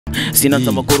sinanze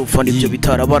amagorofa nibyo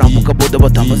bitara barambuka boda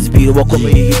batambaza ibiro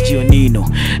bakomeye hirya nino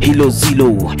hilo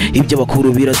zilo ibyo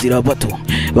bakuru birazira bato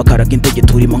bakaraga intege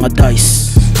turimo nka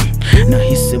dice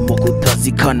nahisemo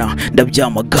kutazikana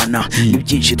ndabyamagana ni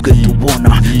byinshi twe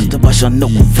tubona tutabasha no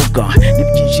kuvuga ni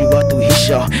byinshi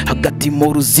baduhisha hagati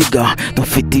mu ruziga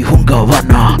dufite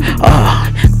ihungabana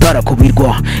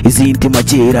tarakubirwa izindi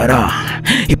magerara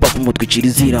hip hop mutwicira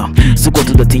izira suko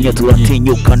tudatinya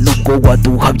turatinyuka nubwo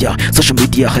waduhabya social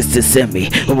media haseseme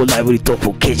ubu live uri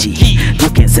top keji you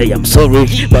can say I'm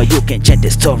sorry but you can change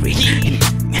the story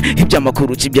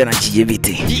ibyamakuru cy'ibyarangiye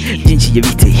bite byinjiye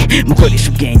bite mukoresha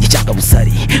ubwenge cyangwa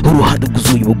busari uruhande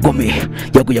guzuye ubugome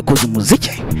yago yakoze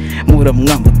umuziki mura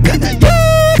mwambagana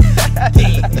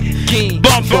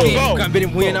kambere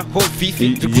mpuye na whole fifi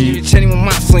tukiri mu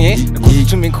maso ye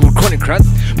nakutume ku chronic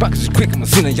back to quick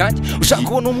amazina yanjye ushaka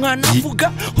kubona umwana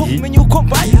avuga ho umenye uko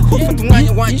mbaye ho fata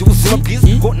umwanya wanjye ubuzima bwiza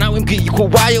ho nawe mbwiye ko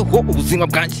bayeho ubuzima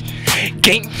bwanjye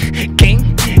gang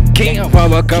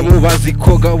abagabo bazi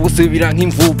koga bose biranka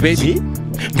imvu baby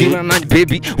mbwira nanjye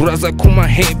baby uraza kuma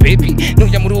hey baby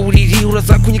nujya muri uburiri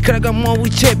uraza kunyikaragamo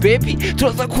wice baby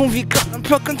turaza kumvikana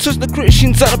mpaka nsoza the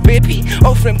creation zara baby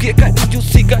ofre mbwiye kandi ibyo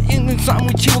usiga inza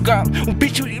mu kibuga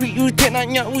bitch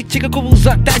uritenanya ukiga ko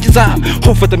buzatangiza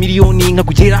ho fata miliyoni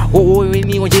nkakugeraho wowe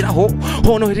niwongeraho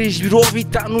ho nohereje ibiro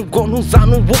bitanu ubwo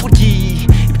ntuzana uburyi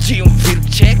ibyiyumviro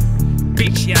check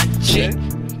bitch ya check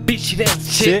bitch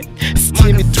let's check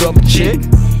steam it drop check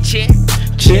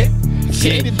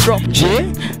drop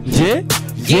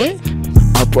yeah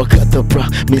abrakadabra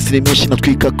misiri menshi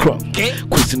natwika crop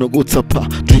kwizino gutsapa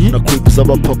tuna kwikuza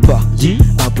abapapa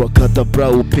abrakadabra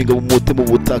upinga mu mute mu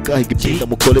butaka higipinga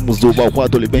mukole muzuba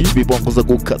hwadole benshi bibongoza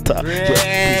gukata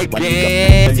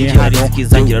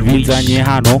bizanye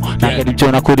hano nagari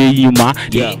byo nakore yima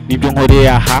nibyo nkore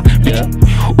aha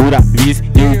urabizi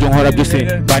ibyo nkora byose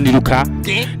baniruka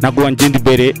nago ngende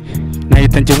imbere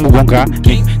nahita nje mubonga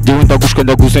ngewe ndagushka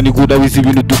ndaguza nigura wizi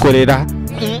ibintu dukorera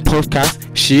podcast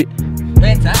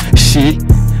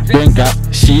benga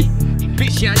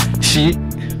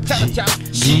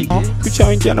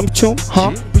bucyanjyana mu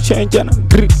cyumba bucyanjyana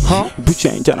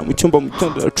bucyanjyana mu cyumba mu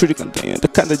gitondo acurika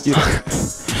ndakandagira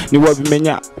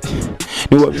niwabimenya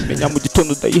mu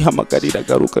gitondo ndayihamagarira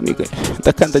garuka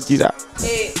ndakandagira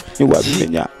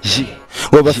niwabimenya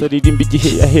wabasaririmba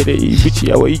igihe yahereye ibici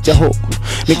yawe yijyaho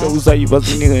nika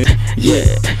uzayibaza ni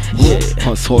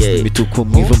hose mituko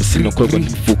mwiva musino kwa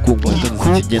n'ifuku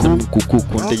ngenda mu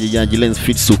kukuku ndege yanjye lens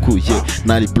fit suku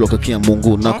nari block akiya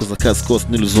mungu nakoza kazi kose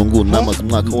n'iluzungu namaze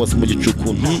umwaka wose mu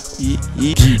gicuku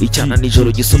icyana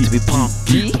nijoro gisota ibipam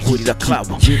dukurira club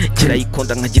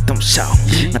kirayikonda nka gitamushaho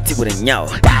natibure nyawe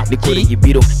nikoreye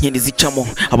ibiro nyene zicamo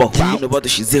abahungu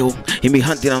badushizeho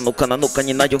imihanda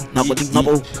iranukanye nayo ntabwo ndi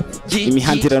nkabo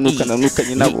imihanda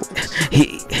iranukanye nabo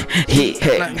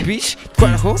bitch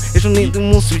twaraho ejo nindi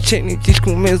umunsi wicaye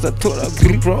nigishwe mu meza tora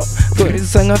bro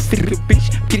toreza nka Philip bitch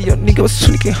kiriyo niga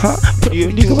basunike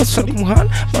niga basunike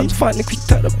umuhanda bantu fane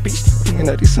kwitara bitch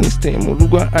ngena listen stay mu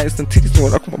rugo ice until it's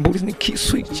wora kuma bullies ni key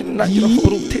switch nagira ho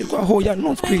ruterwa ho ya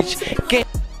no switch.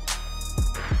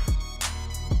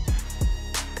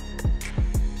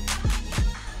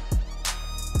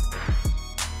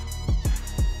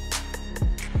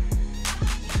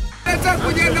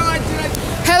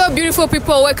 Hello beautiful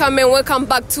people, welcome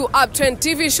back to UPTREND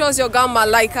TV shows. Your girl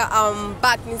Malaika. I'm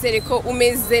back. Nizereko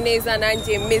umeze neza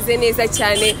nanjye meze neza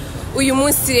cyane. Uyu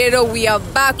munsi rero we are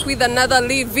back with another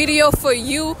live video for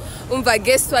you. Umva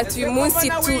guest what uyu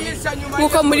munsi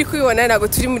nkuko muri kubibona nabo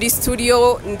turi muri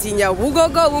studio ndi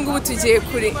Nyabugogo. Ubu ngubu tugiye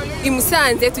kure i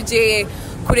Musanze, tugiye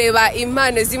kureba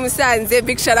impano zi Musanze.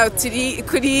 Big shout out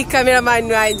kuri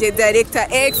cameraman wanjye director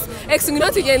X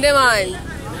ngino tugende man.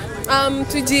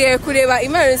 Tugiye kureba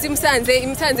impano zi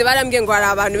Musanze barambye ngo hari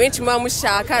abantu benshi muba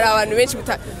mushaka, hari abantu benshi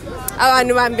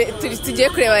abantu bambe tugiye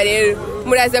kureba rero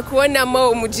muraza kubonamo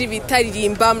umuji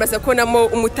bitaririmba, muraza kubonamo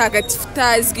umutagatifu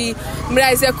tazwi,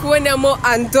 muraza kubonamo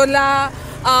ANDOLLAH,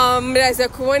 muraza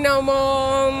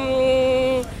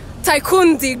kubonamo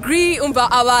TAYKUN degree.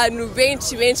 Umva abantu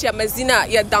benshi amazina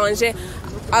ya danger,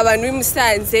 abantu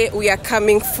b'Musanze. We are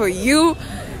coming for you.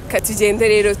 Katugende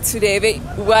rero turebe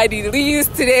what it is,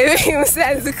 turebe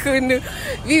Musanze ukuntu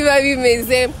biba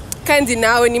bimeze. Kandi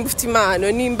nawe nimba ufite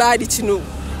impano, nimba hari ikintu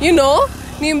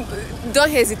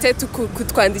don't hesitate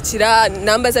kutwandikira.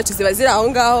 Namba zacu ziba ziri aho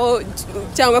ngaho,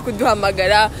 cyangwa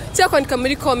kuduhamagara, cyangwa kwandika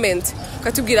muri comment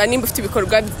katubwira nimba ufite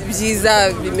ibikorwa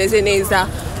byiza bimeze neza.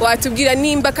 Watubwira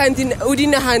nimba kandi uri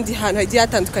n'ahandi hantu hagiye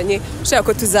hatandukanye ushaka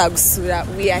ko tuzagusura.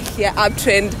 We are here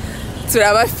UPTREND,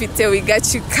 turabafite, we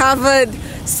got you covered.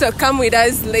 So come with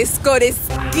us, let's go, let's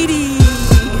get it.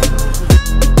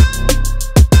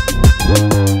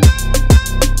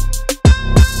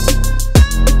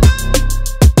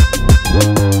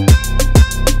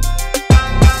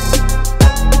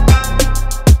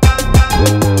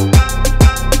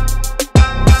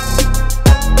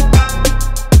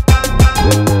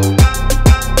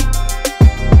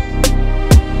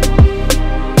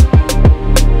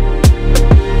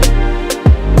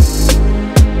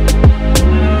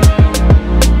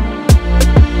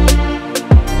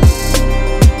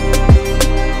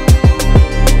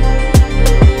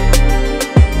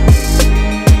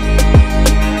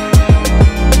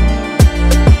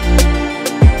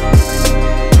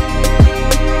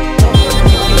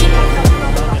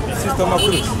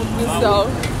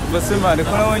 Basemane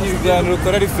ko nabonye ibiganiro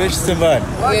ukora ari fresh semane.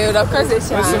 Urakoze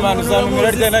cyane. Basemane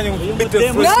uzanumira rya nanyu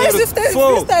bite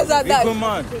freestyle za dad.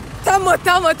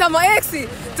 Tamo ex.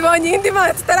 Tubonye indi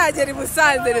mana tutaragera I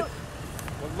Musanze.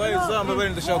 Wallahi uzamba bari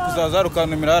ndashaka kuzaza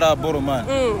rukanumira ara boro man.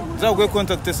 Nzaguye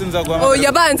contact sinzagwa. Oh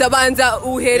yabanza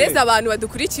uhereza abantu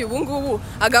badukurikiye ubu ngubu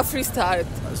aga freestyle.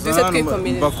 Duze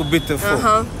twikomereza. Bakubite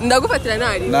fo. Ndagufatira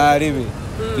naribi.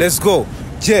 Let's go.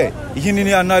 Je, iyi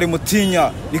ni anari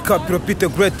mutinya nikapropite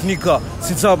great nigga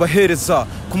sinzabahereza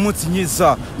ku munsi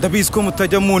nyiza ndabizi ko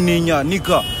mutajya muninya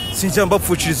nigga sinjya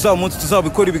mbapfuciriza umunsi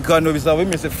tuzabikora ibiganiro bizaba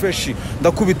bimeze fresh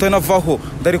ndakubita navaho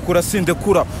ndarikura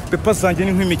sindekura pepa zanjye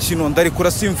ni nk'imikino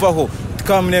ndarikura simvaho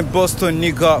Kamne Boston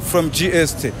nigga from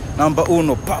GST number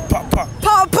 1 pa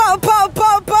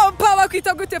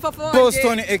bakwita gute papa wanjye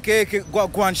Boston aka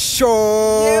Gwagwan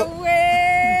show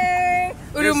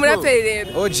uri umuraperi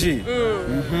rero Oji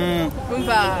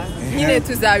umva nyine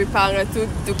tuzabipanga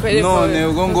dukore none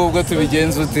ubwo ngubwo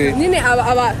tubigenza ute nyine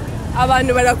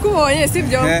abantu barakubonye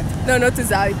sibyo none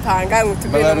tuzabipanga ngo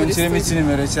tubere muri studio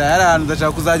ikinimero cya hari ahantu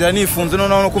ndashaka kuzajya nifunze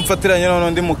none no kumfatiranye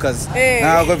none ndi mu kazi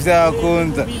ntabwo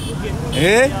byakunda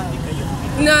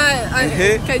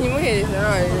kanyimuhereza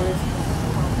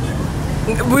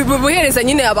buhereza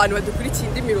nyine abantu badukurikiye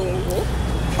indi mirongo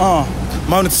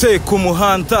manutse ku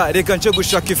muhanda reka nje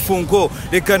gushaka ifungo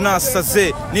reka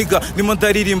nasaze niga ndimo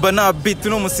ndaririmba na beat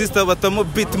no musista batamo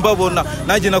beat mbabona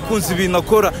nanjye nakunze ibintu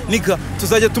akora niga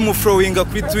tuzajya tumuflowinga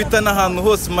kuri Twitter n'ahantu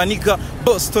hose maniga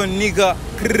Boston niga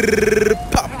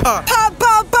papa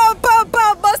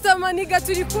Boston maniga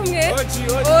turi kumwe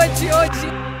oji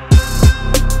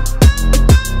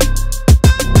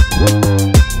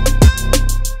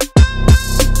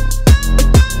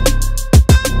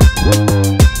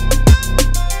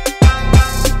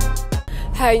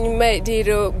hanyuma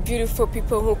rero beautiful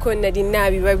people nkuko nari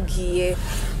nabibabwiye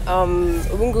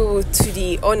ubu ngubu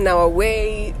turi on our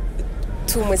way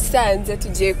to Musanze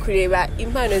tugiye kureba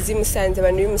impano z'i Musanze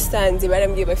abantu b'i Musanze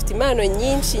barambwiye bafite impano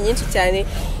nyinshi cyane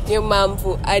niyo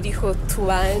mpamvu ariho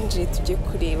tubanje tugiye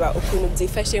kureba ukuntu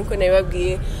byifashe nkuko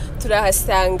nabibabwiye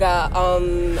turahasanga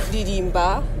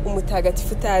RIRIMBA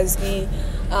umutagatifu utazwi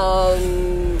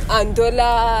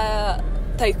ANDOLLAH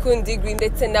TAYKUN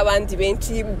ndetse n'abandi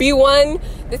benshi B1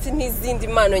 ndetse n'izindi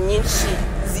mpano nyinshi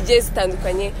zigiye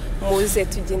zitandukanye muze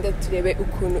tugende turebe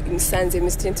ukuntu I Musanze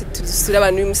dusura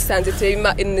abantu b'i Musanze turebe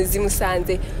impano z'i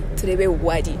Musanze turebe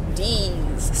what it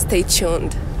is. Stay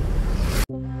tuned.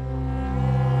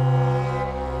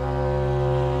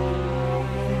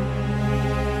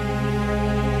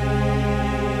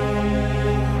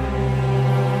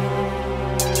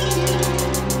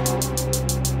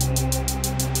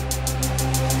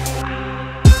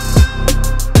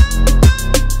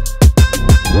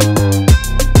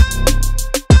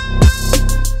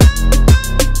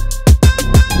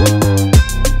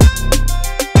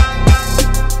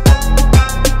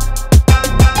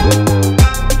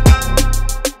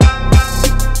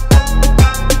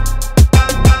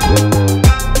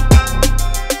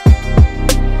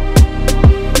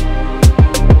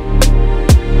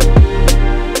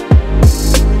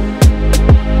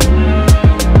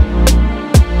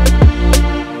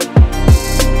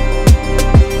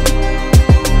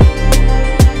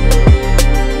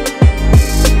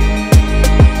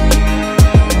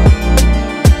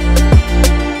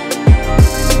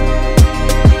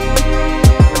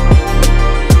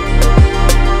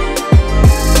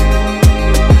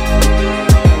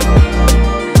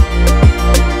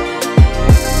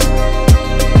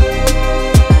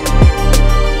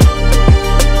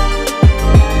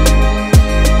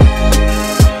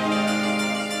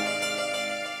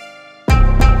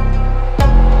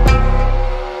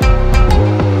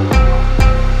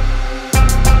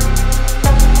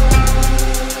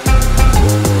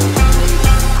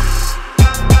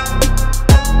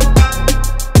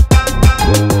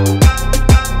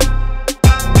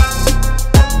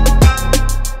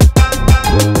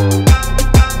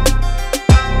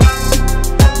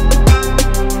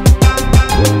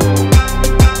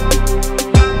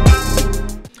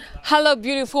 Hello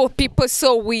beautiful people,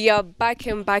 so we are back.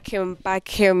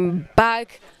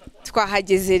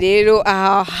 Twahageze rero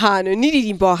ahantu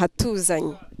n'iririmbo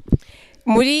hatuzanye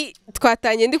muri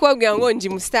twatanye ndi kubabwira ngo nji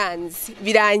Musanze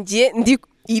birangiye ndi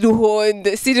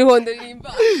iruhondo si ruhondo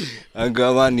ririmba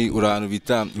agaba ni urano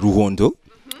bita ruhondo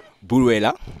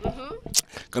burwela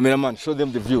cameraman show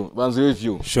them the view banzo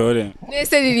view shore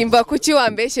nese ririmba kuki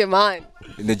wambeshe man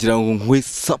nagira ngo nkwe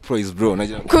surprise bro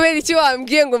nagira ngo kubera iki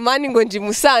wambwiye ngo mani ngo nji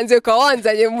Musanze ukaba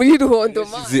wanzanye muri Ruhondo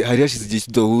ma hari hashize igihe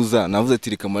kidahuza navuze ati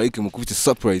reka Marike mukubite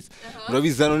surprise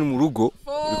urabizi hano ni mu rugo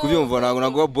bikubyumva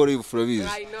nago bore urabizi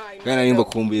kandi narimba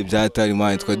kumbuye byatari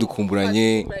mani twari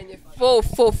dukumburanye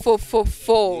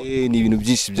ni ibintu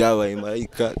byinshi byabaye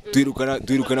Marika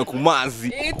twirukana ku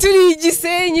mazi turi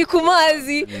Gisenyi ku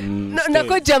mazi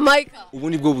nako Jamaica ubu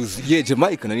nibwo buzima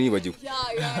Jamaica nari nibagiwe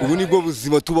ubu nibwo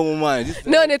buzima tuba mu mazi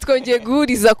none twongeye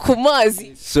guhuriza ku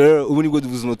mazi sir ubu nibwo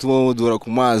buzima tuba duhora ku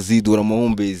mazi duhora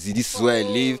amahumbezi this is where I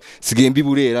live sigaye mbi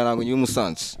Burera ntabwo nyiwe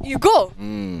Musanze yego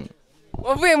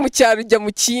wavuye mu cyaro ujya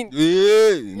mu kindi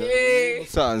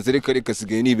Musanze reka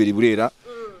sigaye nibera Burera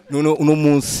none uno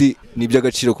munsi ni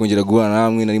by'agaciro kongera guhana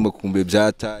namwe narimo kumbuye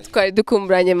byata twari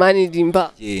dukumburanye mani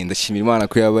rimba ndashimira Imana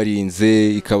ko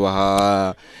yabarinze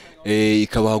ikabaha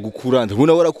gukura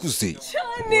ndabona warakuze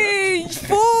cyane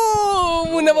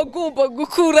umuntu abagomba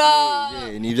gukura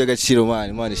ni iby'agaciro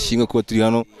Imana ishimwe kuba turi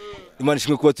hano Imana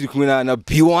ishimwe kuba turi kumwe na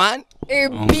B1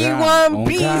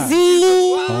 B1BLEAZE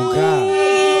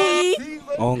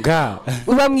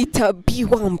bamwita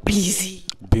B1BLEAZE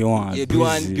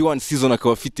B1 season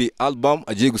akaba afite album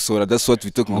agiye gusohora that's what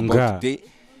we talking about today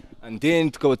and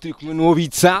then tukaba turi kumwe n'uwo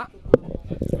bitsa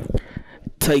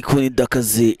TAYKUN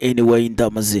dakaze anyway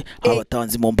ndamaze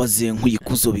abatanzi mombaze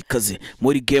nkuyikuzo bikaze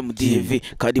muri game DV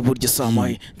kandi burya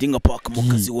samaye ndi nka paka mu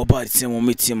kazi wabaritse mu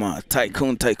mitima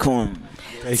TAYKUN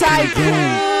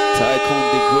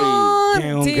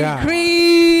the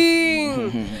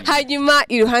green hanyuma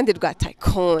iruhande rwa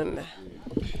TAYKUN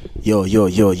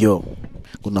yo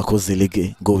nakoze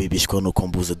lege ngo bibishwa no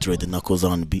kombuza dread nakoze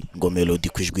R&B ngo melody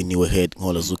kwijwi niwe head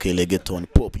nkola zuke reggaeton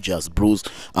pop jazz blues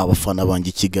abafana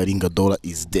banjye Kigali nga dollar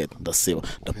is dead ndaseba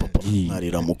ndapapa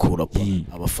nkarira mukura pa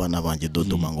abafana banjye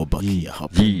Dodoma ngo baki ya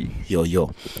hapa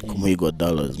yo kumuhigo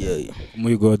dollars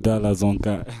kumuhigo dollars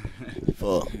onka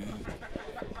so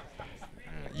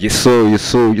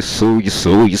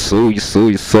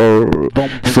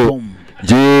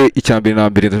icyambere na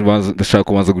mbere ndashaka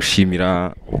kubanza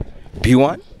gushimira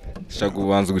B1 ndashaka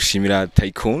kubanza gushimira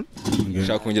TAYKUN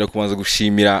ndashaka kongera kubanza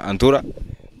gushimira ANDOLLAH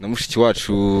na mushiki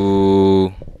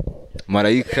wacu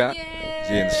Marayika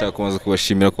ndashaka kubanza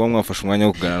kubashimira kuba mwafashe umwanya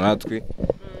wo kugana natwe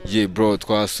bro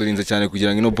twasurinze cyane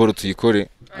kugira ngo ino ball tuyikore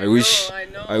I wish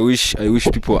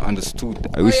people understood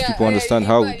I wish people understand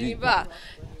how we did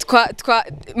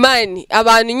mani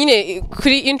abantu nyine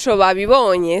kuri intro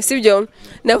babibonye sibyo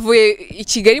navuye i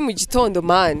Kigali mu gitondo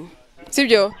mani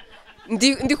sibyo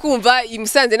ndi kumva i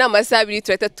Musanze n'amasaha 2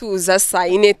 turahita tuza saa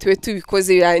 4 tube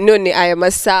tubikoze none aya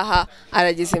masaha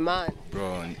arageze mani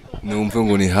bro numve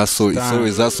ngo ni hustle it's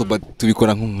always hustle but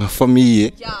tubikora nka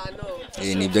famille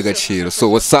ni by'agaciro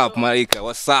so what's up Marika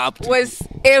what's up was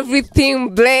everything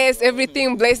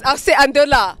blessed I'll say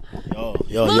ANDOLLAH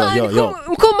yo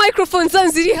ko microphone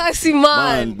zanziri hasi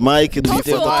man Mike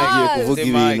dufite bagiye kuvuga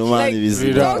ibintu man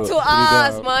bizira to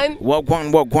us man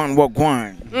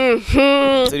wagwan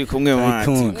turi kumwe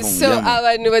man so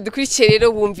abantu badukurikiye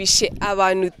rero bumvishe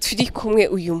abantu turi kumwe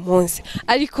uyu munsi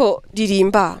ariko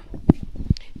ririmba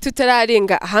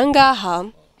tutararenga ahangaha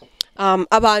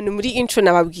abantu muri intro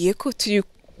nababwiye ko turi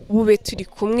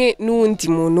kumwe n'undi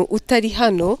muntu utari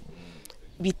hano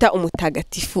bita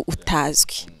umutagatifu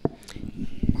utazwi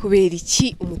kubera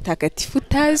iki umutagatifu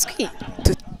utazwi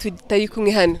tutari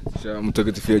kumwe hano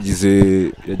umutagatifu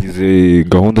yagize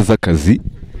gahunda z'akazi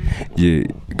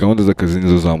gahunda z'akazi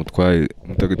nizo zamutwaye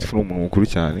umutagatifu ni umuntu mukuru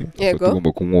cyane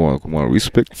tugomba kumuha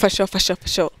respect fasha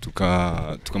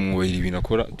tukamwubahira ibintu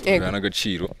akora tukagana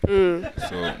n'agaciro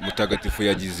so umutagatifu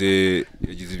yagize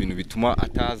ibintu bituma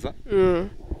ataza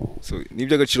so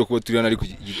nibyo agaciro kuba turi hano ariko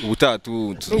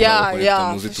ubutatu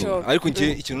tuzakorera muzitu ariko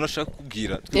ngiye ikintu nashaka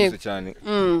kubwira twese cyane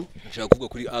nshaka kuvuga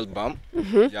kuri album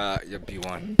ya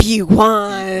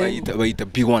B1 bayita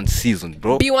B1 season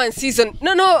bro B1 season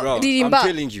no ririmba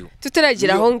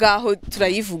tutaragira aho ngaho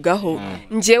turayivugaho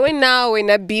njewe nawe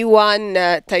na B1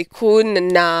 na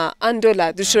TAYKUN na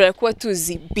ANDOLLAH dushobora kuba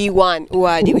tuzi B1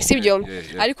 uwariwe sibyo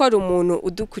ariko hari umuntu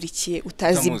udukurikiye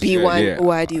utazi B1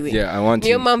 uwariwe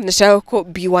niyo mpamvu nashaka ko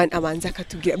B1 abanza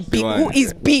akatubwira who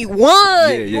is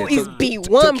B1 who is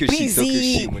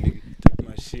B1BLEAZE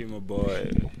mashima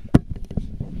boy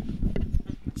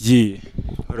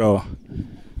bro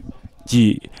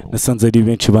nasanze ari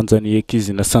benshi banzaniye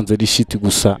kizi nasanze ari shit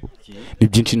gusa ni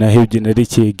byinshi nahebye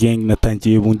narekeye gang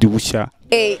natangiye bundi bushya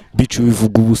bicu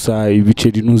bivuga ubusa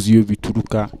ibiceri nuzi iyo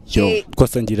bituruka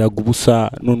twasangiraga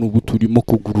ubusa none ubu turimo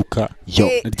kuguruka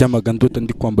naryamaga ndota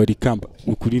ndi kwambara ikamba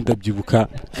ukuri ndabyibuka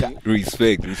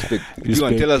respect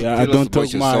I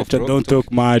don't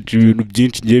talk much ibintu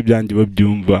byinshi ngiye byanjye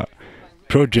babyumva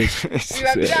project.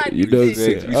 You know what I'm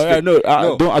saying? Respect. No,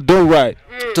 I don't write.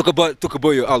 Talk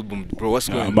about your album, bro. What's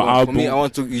going on? my For me, album. I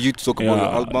want you to talk about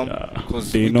your album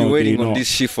because They we've know, been waiting they on know. this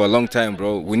shit for a long time,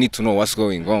 bro. We need to know what's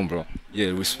going on, bro.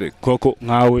 Yeah, respect. Koko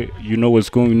nkawe, you know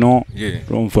what's going on. Yeah.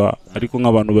 Urumva ariko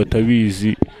nk'abantu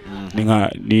batabizi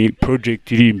ni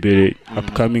project iri imbere,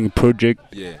 upcoming project.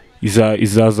 Yeah.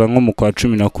 Izaza nko mu kwa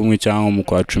 11 cyangwa mu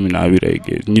kwa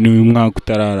 12 nyine uyu mwaka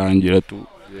utararangira tu.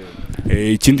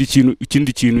 Ikindi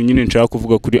kintu nyine nshaka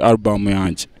kuvuga kuri album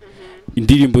yanjye.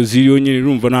 Indirimbo ziriyo nyine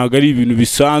urumva ntago ari ibintu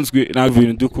bisanzwe, nta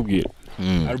bintu ndikubwira.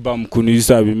 Album kuntu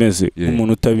izaba imeze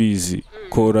umuntu utabizi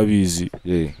ko urabizi.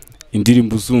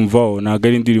 Indirimbo uzumvaho ntago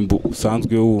ari indirimbo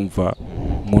usanzwe wumva.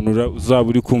 Umuntu uzaba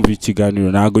uri kumva ikiganiro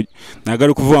ntago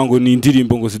ari kuvuga ngo ni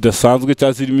indirimbo ngo zidasanzwe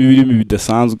cyangwa zirimo ibirimi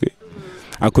bidasanzwe.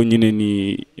 Ako nyine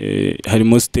ni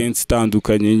harimo stance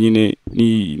itandukanye nyine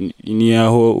ni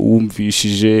aho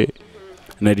wumvishije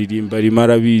naririmba arimo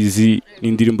arabizi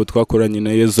n'indirimbo twakoranye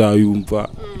na YASUYE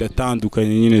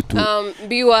iratandukanye nyine tu.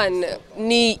 B1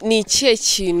 ni ikihe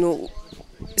kintu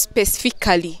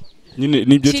specifically nyine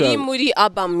nibyo kiri muri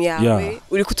album yawe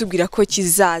uri kutubwira ko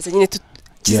kizaza nyine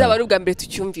kizaba ari ubwa mbere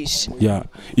tucyumvisha?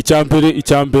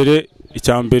 Icyambere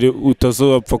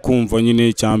utazapfa kumva nyine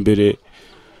icyambere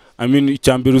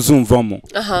uzumvamo.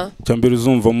 Icyambere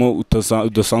uzumvamo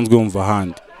udasanzwe wumva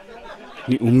ahandi.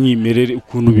 Ni umwimerere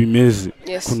ukuntu bimeze.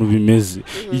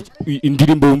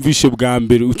 Indirimbo wumvishe bwa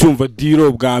mbere ucyumva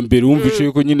diro bwa mbere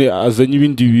wumvishe ko nyine azanye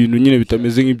ibindi bintu nyine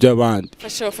bitameze nk'iby'abandi.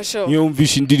 Niyo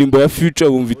wumvishe indirimbo ya Future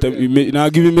wumva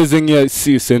ntago ibimeze nk'iya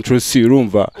Central C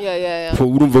urumva.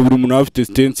 Urumva buri muntu afite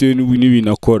stance ye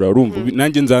n'ibintu akora urumva.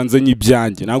 Nanjye nzanzanye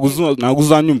ibyanjye ntago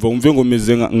uzanyumva wumve ngo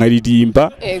meze nka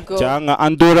ririmba cyangwa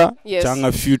ANDOLLAH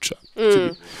cyangwa Future.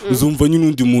 Uzumva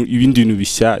nyine ibindi bintu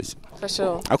bishyashya.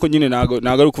 Ako nyine ntago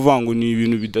ari kuvuga ngo ni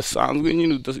ibintu bidasanzwe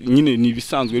nyine ni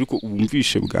ibisanzwe ariko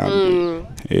ubumvishe bwa mbere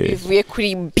bivuye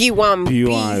kuri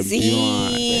B1BLEAZE.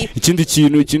 Ikindi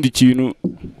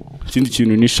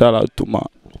kintu ni shout out to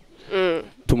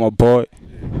my boy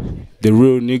the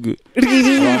real nigga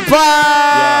RIRIMBA.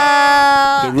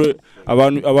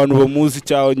 abantu bamuzi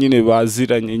cyangwa nyine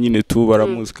baziranye nyine tu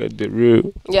baramuzi ka the real.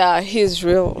 He's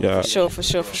real. For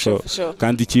sure.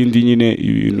 Kandi ikindi nyine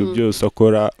ibintu byose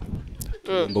akora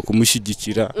ngo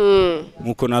kumushyigikira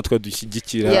nkuko natwe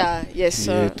dushyigikira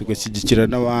tugashyigikira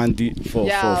n'abandi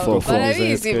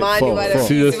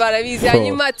barabizi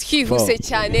hanyuma twihuse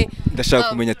cyane. Ndashaka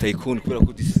kumenya TAYKUN kubera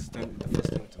ko this is the first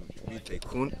time to meet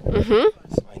TAYKUN.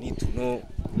 So I need to know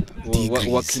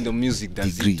what kind of music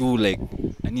does he do. Like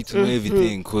I need to know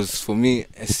everything because for me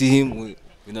I see him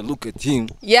when I look at him,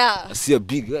 I see a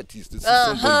big artist.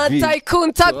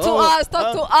 TAYKUN, talk to us.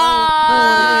 I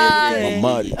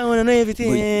wanna know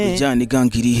everything. Ujyana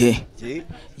igangiri he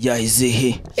yaheze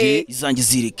he izanjye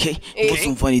zirike ngo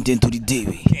zumva ni denturi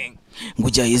debe ngo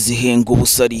jyaheze he ngo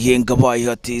busari he ngabaye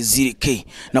hate zirike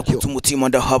nakutse umutima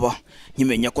ndahaba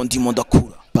nkimenya ko ndimo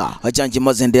ndakura ajyanjye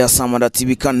maze ndayasama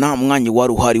ndatibika nta mwanya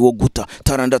wari uhari wo guta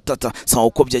tarandatata sawa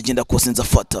uko byagenda kose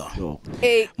nzafata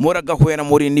muragahwera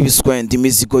muri n'ibiswende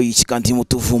imizigo y'iki kandi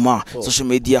mutuvuma social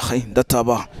media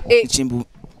ndataba ikimbu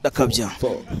dakabya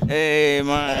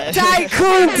man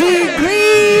TAYKUN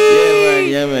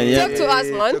degree. Talk to us,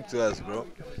 man. Talk to us, bro.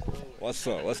 What's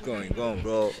up? What's going on,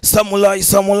 bro?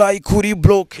 Samurai kuri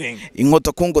blocking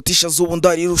inkota kungotisha zubu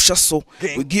ndarirusha so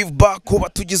we give back kuba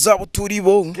tugize abo turi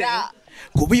bo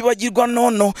kubibagirwa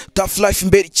nono tough life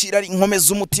imbere kirari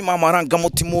inkomeza umutima amaranga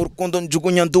mutima urukundo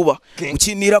njugunya nduba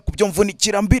ukinira kubyo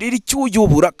mvunikira mbirira icyuyu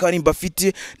burakari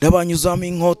mbafite ndabanyuzamo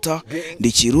inkota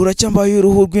ndikirura cyambaye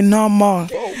uruhu rw'intama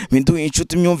minduye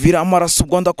inshuti myumvira amaraso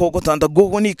ubwo ndakogota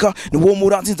ndaguhunika niwo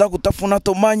muranzi nzagutafuna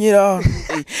tomanyira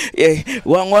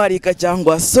wanywarika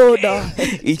cyangwa soda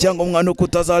icyango mwana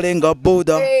kutazarenga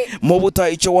boda mu buta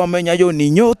icyo wamenya yo ni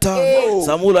nyota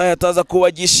Samurai ataza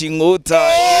kubagisha inkota.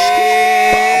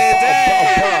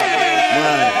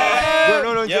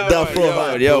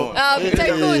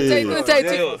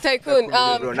 TAYKUN,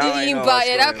 RIRIMBA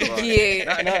yarakubwiye.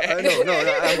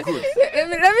 I'm good.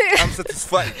 I'm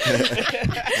satisfied.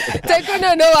 TAYKUN,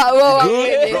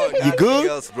 You good?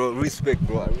 Yes, bro. Respect,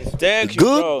 bro. Thank you,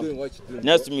 bro.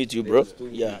 Nice to meet you, bro.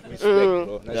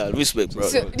 Respect, bro.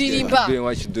 RIRIMBA. Doing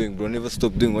what you're doing, bro. Never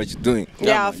stop doing what you're doing.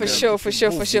 For sure.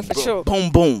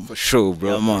 Boom. For sure,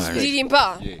 bro.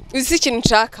 RIRIMBA, uzi ikintu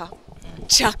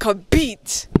nshaka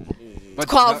beat.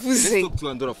 Twavuze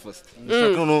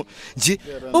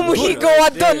umuhigo wa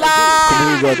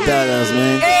dollars,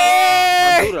 man.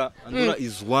 ANDOLLAH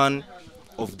is one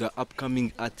of the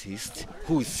upcoming artists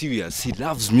who is serious. He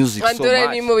loves music so ANDOLLAH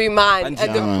much. ni mubi man. And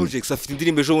the projects afite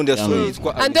indirimbo ejo bundi yasohoye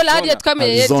yitwa ANDOLLAH hariya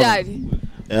twamenye ryari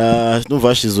Numva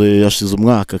hashize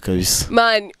umwaka kabisa.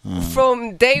 Man,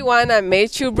 from day one I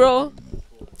met you, bro.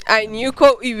 I knew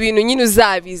ko ibintu nyine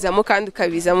uzabizamo kandi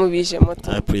ukabizamo bije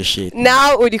moto. I appreciate.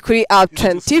 Now uri kuri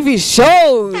UPTREND TV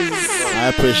shows. I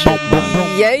appreciate,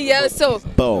 man. Yeah. So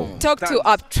Boom. talk to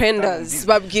UPTRENDers.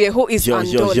 Babwire who is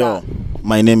ANDOLLAH.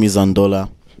 My name is ANDOLLAH.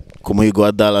 Ku muhigo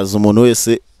wa Dollars, umuntu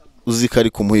wese uzi ko ari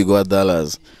ku muhigo wa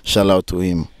Dollars. Shout out to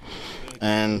him.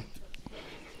 And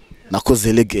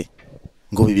nakoze reggae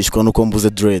ngo bibishwa nuko mbuze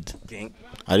dread.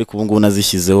 Ariko ubu ngubu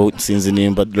nazishyizeho sinzi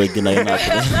nimba reggae nayo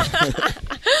nakora.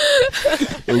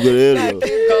 Ubwo rero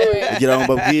kugira ngo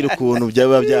mbabwire ukuntu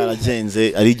byaba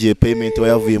byaragenze ari igihe payment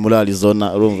wayavuye muri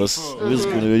Arizona urumva ubizi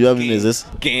ukuntu biba bimeze se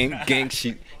gang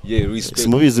shit. Yeah, respect.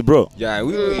 Simubizi bro. Yeah,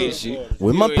 we shit.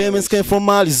 When my payments came from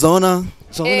Arizona,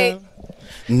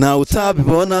 now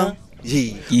utabibona.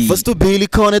 First to Billy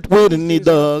Connect willing it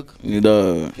dog.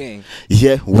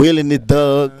 Yeah, willing it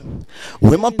dog.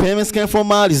 When my payments came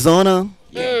from Arizona,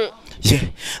 yeah,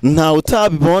 now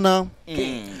utabibona.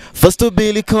 First to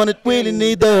Billy Connect willing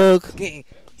it dog.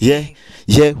 Yeah,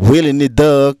 willing it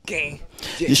dog.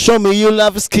 You show me you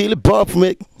love a skill pop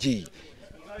make.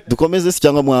 Dukomeze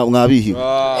cyangwa mwabihi.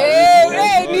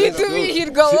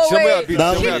 Nitubihirwa wowe.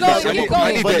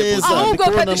 Ahubwo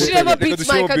kadushiremo beat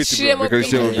Mike, kadushiremo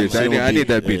beat. I need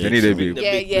that beat.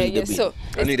 Yeah. So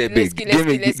I need that beat. Give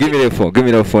me that phone. Give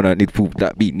me that phone. I need to poop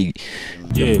that beat, nigga.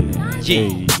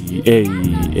 Hey.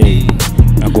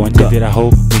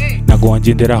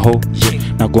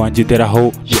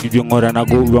 Naguanjenderaho ibyo nkora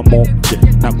nagubamo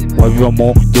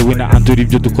wabibamo jewe na andura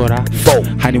ibyo dukora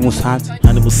hani musanze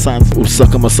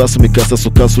usaka amasasu mikasa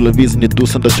sukasu labizi ni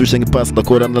dusa ndashusha ngipasa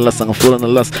ndakora nalasa ngafora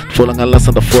nalasa fola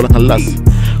ngalasa ndafora ngalasa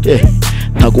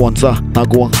naguanza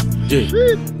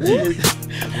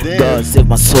God save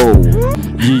my soul.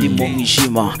 Ndi mu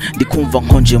mwijima ndi kumva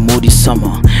nkonje muri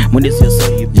sama munezi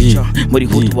yasaye ibyica muri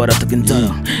hutu barataga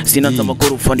inzara sinanza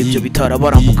amagorofa n'ibyo bitara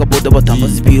barambuka boda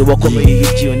batambaza ibiro bakomeye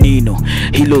hirya nino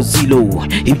hilo zilo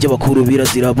ibyo bakuru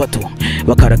birazira bato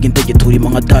bakaraga intege turimo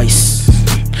nka dice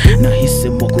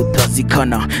nahisemo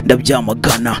kutazikana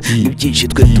ndabyamagana ni byinshi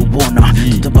twe tubona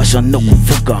tutabasha no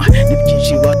kuvuga ni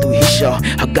byinshi baduhisha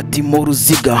hagati mu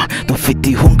ruziga dufite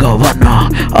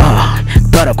ihungabana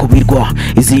tarakubirwa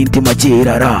izindi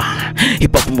magerara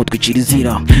hip hop umutwicira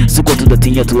izira suko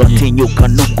tudatinya turatinyuka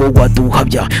nubwo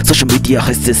waduhabya social media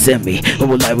haseseme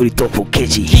ubu live uri top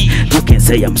keji you can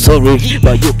say I'm sorry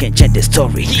but you can change the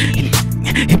story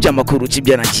ibyamakuru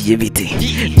cy'ibyarangiye bite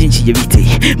byinjiye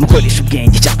bite mukoresha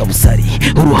ubwenge cyangwa busari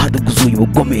uruhande guzuye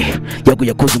ubugome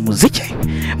yakoze umuziki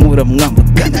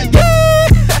muramwambagana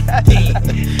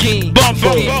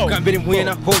Kambere mpuye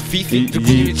na whole fifi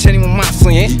Tukuye ibiceri mu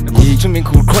maso ye Nakuzutume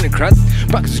ku chronic crash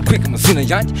Bakizi quick amazina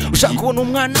yanjye Ushaka kubona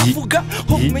umwana avuga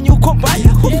Ho umenye uko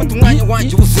mbayeho Fata umwanya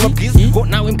wanjye ubuzima bwiza Ho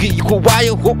nawe mbwiye ko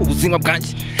ubayeho ubuzima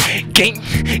bwanjye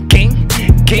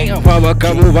Gang aba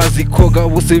bagabo bazi koga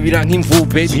bose biranka imvu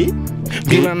baby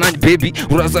Mbwira nanjye baby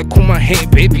uraza kuma hey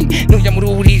baby Nujya muri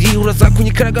uburiri uraza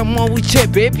kunyikaragamo wicaye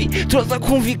baby Turaza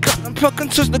kumvikana mpaka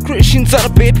nsoza creation zara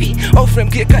baby Ofre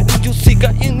mbwiye kandi ibyo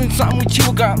usiga inza mu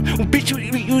kibuga Bitch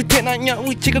uritenanya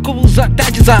wikiga ko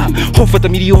buzatangiza Ho fata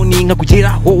miliyoni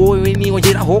nkakugeraho wowe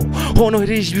niyongeraho Ho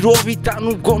nohereje ibiro bitanu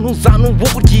ubwo ntuzana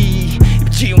uburyi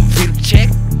Ibyiyumviro check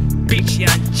Bitch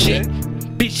yanjye check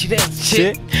Bitch dance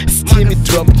check Steamy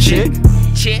drop check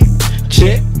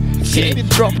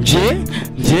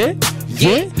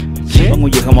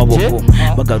bankuyeho amaboko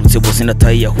bagarutse bose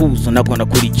nataye yahuzo nabwo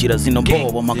nakurikira zino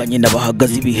mbobo maganye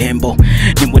n'abahagaze ibihembo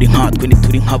ni muri nkatwe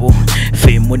nituri nkabo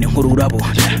femo ni nk'ururabo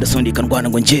ndasondeka ndwana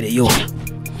ngo ngereyo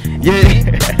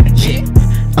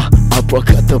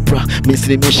Abracadabra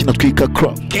misiri menshi natwika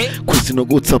crop kuzi no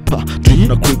gutsapa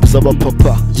tuna kwibuza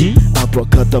abapapa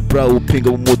Abracadabra upinga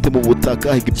umute mu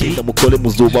butaka igipinda mukole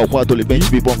muzuba wadole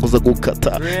benshi bibongoza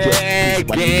gukata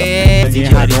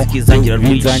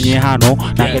Nzanye hano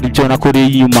nagari byo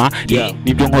nakoreye yuma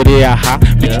nibyo nkoreye aha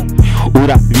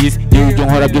urabizi ibyo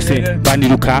nkora byose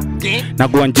baniruka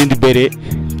naguanjenda imbere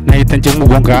nahita nje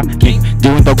mugonga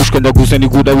jewe ndagushwe ndaguza ni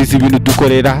guda wizi ibintu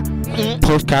dukorera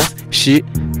podcast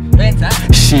Benga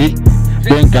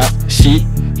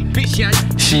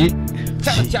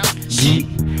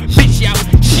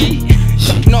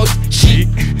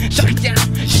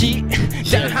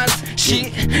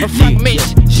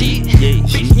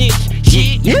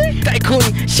TAYKUN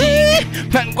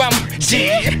Pangwam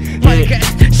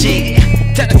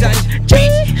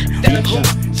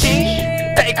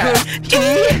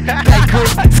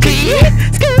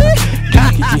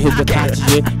TAYKUN ibihe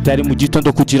byatangiye byari mu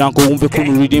gitondo kugira ngo wumve ko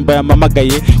uririmba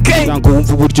yamamagaye kugira ngo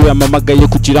wumve uburyo yamamagaye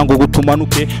kugira ngo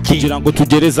gutumanuke kugira ngo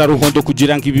tugereza ruhondo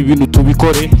kugira ngo ibi bintu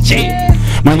tubikore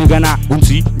manigana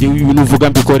unzi ngewe ibintu uvuga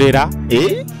mbikorera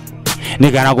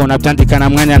nega nago nabyandika na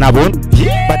mwanya nabona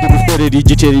bati gukorera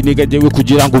igiceri nega ngewe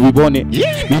kugira ngo ubibone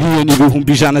miliyoni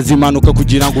ibihumbi ijana zimanuka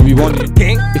kugira ngo ubibone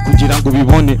kugira ngo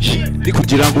ubibone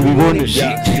kugira ngo ubibone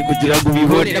kugira ngo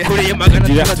ubibone nakoreye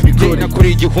magana atatu bikore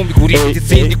nakoreye igihumbi kuri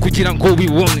igitsindi kugira ngo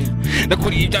ubibone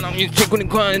nakoreye ibyana mwitego ni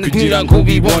kwane kugira ngo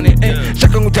ubibone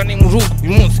shaka ngutane mu rugo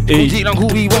uyu munsi kugira ngo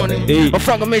ubibone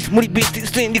amafaranga menshi muri biti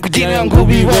sindi kugira ngo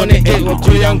ubibone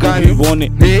wakoreye ngayo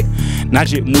ubibone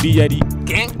naje muri yari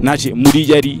naje muri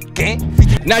yari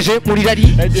naje muri rari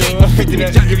afite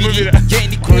ibijyanye bibiri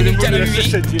gendi kurira ibijyanye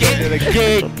bibiri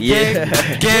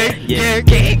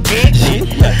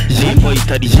boy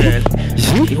itari gel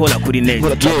ihora kuri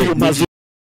neza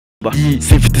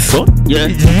simfite so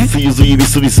siyuzuye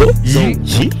ibisubizo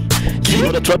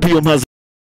ihora trap iyo mpazi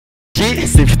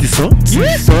simfite so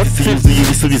siyuzuye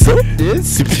ibisubizo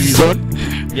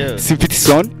simfite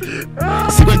son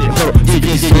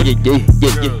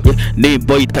ni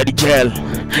boy itari gel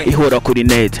ihora kuri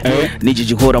net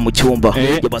nijiji ihora mu cyumba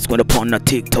yabaswe na porn na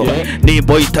TikTok ni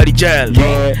boy itari gel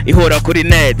ihora kuri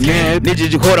net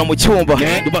nijiji ihora mu cyumba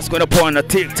yabaswe na porn na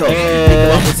TikTok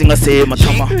bamuzi nka se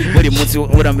matama buri munsi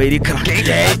muri America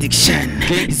addiction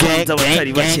izonza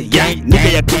abatari bake niga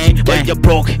ya bitch bajya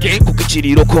broke kuko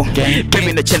ikiriro ko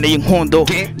baby nakeneye inkondo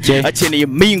akeneye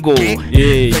mingo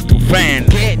to friend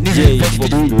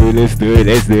let's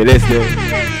do it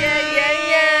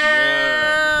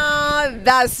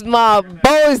That's my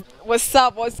boss. What's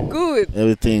up? What's good?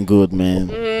 everything good man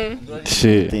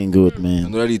shit everything good man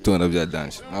nduraritonda bya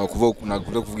dance nakuvura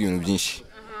kuvuga ibintu byinshi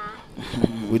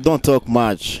we don't talk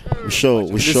much we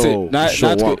show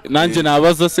nanjye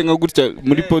nabaza se nka gutya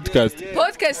muri podcast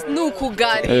Podcast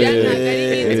nukuganira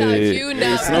interview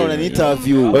na. it's not an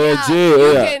interview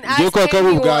je kwa kari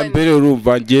ubwa mbere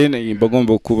urumva ngiye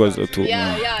bagomba kubaza tu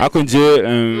ako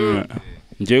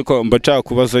ngiye ko mbaca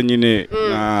kubaza nyine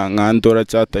nka Ndora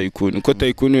cya TAYKUN ko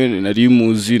TAYKUN nari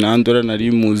muzi na Ndora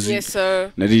nari muzi Yes sir.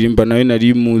 naririmba nawe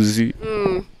nari muzi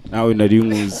nawe nari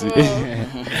muzi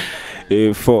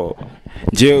for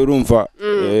ngiye urumva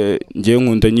ngiye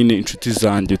nkunda nyine inshuti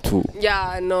zanjye tu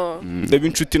ndebe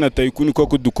inshuti na TAYKUN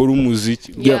ko dukora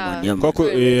umuziki koko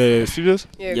serious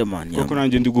koko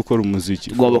nanjye ndi gukora umuziki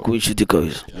gwaba ku inshuti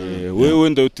kabisa wewe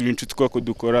nda turi inshuti ko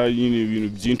dukora nyine ibintu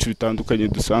byinshi bitandukanye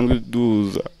dusanzwe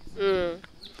duza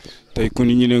TAYKUN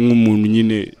nyine nk'umuntu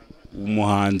nyine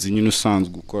umuhanzi nyine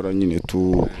usanzwe gukora nyine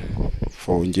tu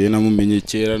fonge namumenye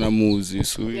kera namuzi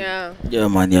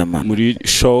muri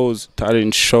shows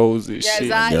talent shows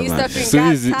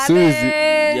subizi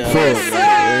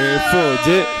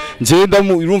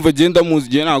urumva genda muzi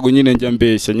je nago nyine njya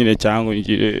mbeshya nyine cyangwa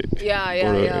ngire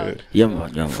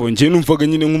fonge numvaga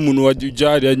nyine nk'umuntu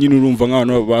wajyariya nyine urumva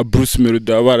nk'abantu ba Bruce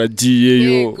Melody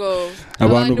baragiyeyo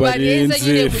abantu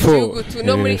barenze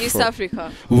no muri East Africa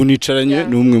ubu nicaranye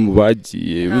n'umwe mu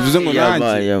bagiye bivuze ngo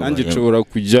nanjye nshobora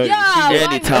kujya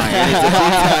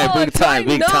big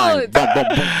time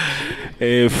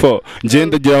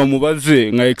ngenda gira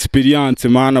umubaze nka experience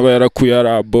mana aba yarakuye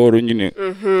araboro nyine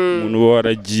umuntu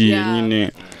waragiye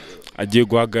nyine agiye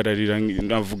guhagararira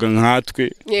navuga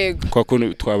nkatwe kwako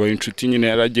twabaye inshuti nyine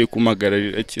yaragiye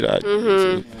kumagararira kirari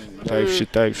type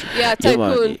shit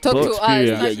TAYKUN talk to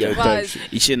us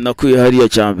ikintu nakuye hariya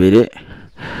cyambere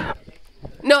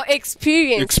no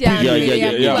experience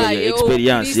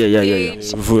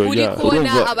uri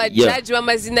kubona abajaji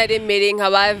b'amazina remere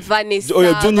nka ba Vanessa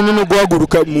oya byo nyine no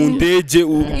guhaguruka mu ndege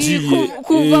ugiye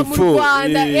kuva mu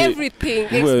Rwanda everything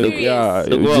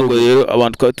experience rero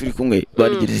abantu twari turi kumwe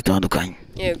barigeze zitandukanye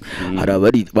hari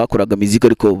abari bakoraga muzika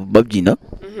ariko babyina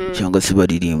cyangwa se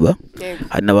baririmba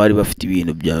hari n'abari bafite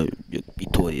ibintu bya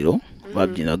itorero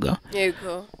babyinaga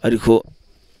ariko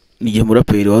niye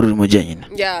muraperi wari uri mu jyanyina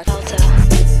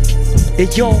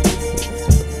Eyo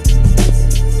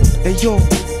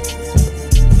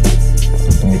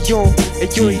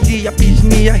iriya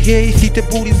bijini ya hey ifite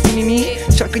buri zinini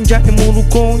shaka njyane mu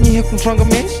rugo nyihe ku mfaranga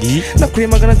menshi nakuye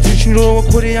magana atatu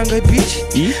wakoreye yangaye bitch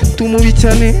tumubi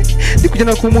cyane ndi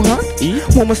kugenda ku muhanda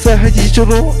mu masaha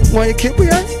y'ijoro nkwaye kebo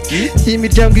yanjye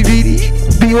y'imiryango ibiri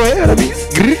biwaye arabizi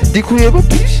ndi kureba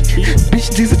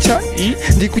bitch nziza cyane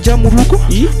ndi kujya mu rugo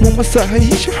mu masaha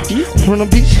y'ijoro murana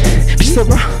bitch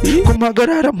bisaba ko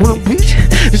mpagarara murana bitch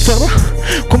bisaba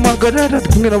ko mpagarara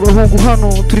kumwe n'abahungu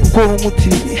hano turi gukora umuti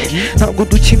ntabwo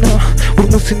dukina buri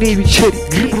munsi ni ibiceri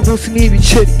buri munsi ni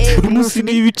ibiceri buri munsi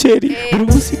ni ibiceri buri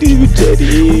munsi ni ibiceri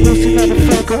buri munsi ni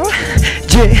amafaranga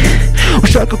je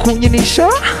ushaka kunyinisha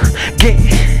ge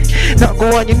ntabwo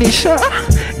wanyinisha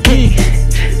ge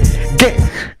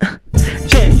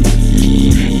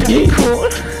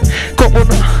TAYKUN ko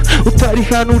mbona utari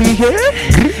hano uri he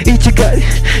i Kigali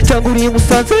cyangwa uri i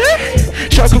Musanze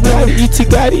shaka Kigali i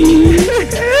Kigali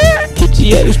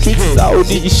KGL street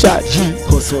sound igishaje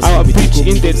I'm a bitch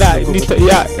in the night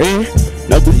nitayari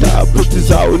naguta puti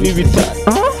zawe n'ibitari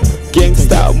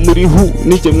gangsta muri hu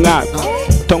nije mwaka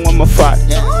utanywa amafari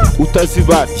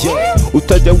utazibara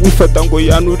utajya wifata ngo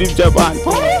yanure iby'abandi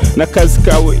n'akazi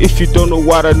kawe if you don't know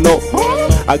what I know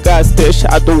I got stash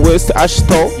at the West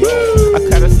Ashton I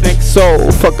got a snake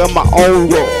soul fuck on my own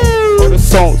road all the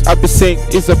songs I be sing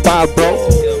is about bro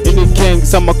in the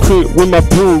gangs I'm a crib with my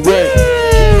blue red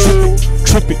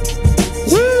tripping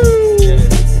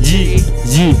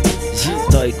yeah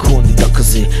TAYKUN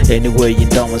ndakaze anyway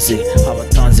ndamaze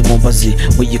abatanzi mumbazi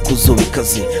muyikuzo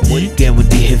bikaze muri game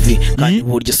ndi heavy kandi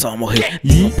burya samohe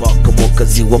mpaka mu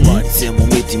kazi wabanze mu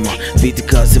mitima beat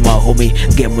kazi mahomi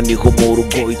game niho mu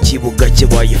rugo ikibuga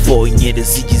cyabaye fo inyere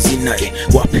zigize intare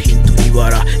wapindura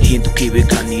ibara hinduka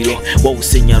ibiganiro wowe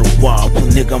usenya rwabo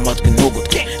ntega amatwi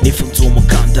ntugutwe nifunze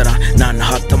umukandara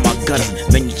nanahata amagara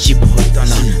menya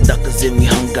ikibuhotana ndakaze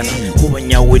mwihangana kuba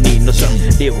nyawe n'inota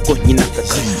reba uko nyina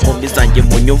kaka nkombe zanjye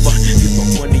mu nyumva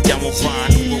bivamo nijya mu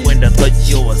bantu wenda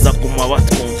twagiye bazaguma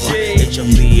batwumva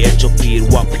HOP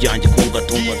rap yanjye kunga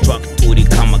tumva track turi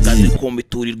kamagaze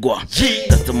komiturirwa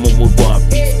gaza mu murwa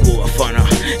ku bafana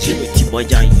imitima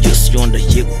yanjye yose yonda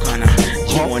yegukana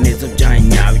neza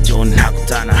byanyabyo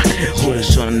ntakutana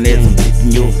urashona neza mfite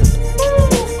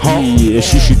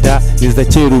shishida niza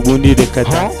kera ubundi reka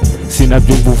da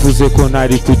sinabyumva uvuze ko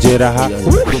ntari kugera aha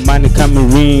the money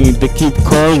coming ring they keep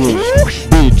calling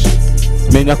bitch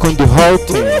menya ko ndi hot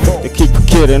they keep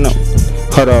killing them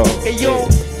hara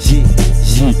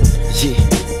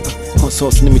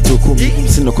hose n'imituku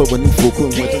sinakorwa n'imifuku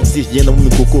inkweto zigenda mu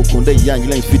mikuku ukunda yanjye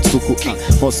line fit suku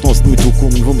hose n'imituku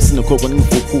imvumu sinakorwa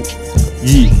n'imifuku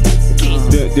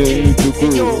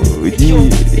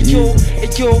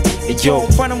ejo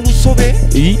fana musobe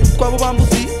twabo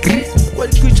bambuzi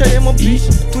kwari twicayemo bitch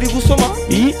turi gusoma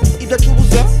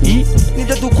idatubuza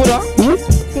nibyo dukora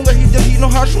kunga hirya hino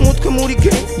hashe umutwe muri ke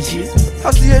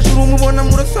hasi hejuru mubona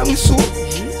murasa mwisura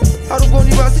hari ubwo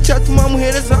nibazi icyatuma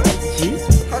muhereza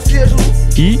hasi hejuru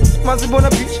maze mbona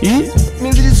bitch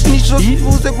minzira nijoro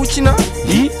zibuze gukina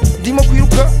ndimo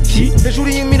kwiruka hejuru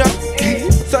y'imira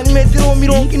santimetero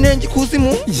 40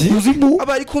 kuzimu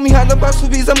abari ku mihanda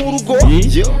basubiza mu rugo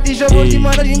ijabo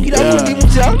ry'Imana rimbwira ko ndi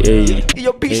mubya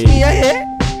iyo bitch ni yahe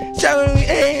cyangwa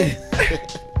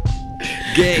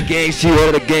gang she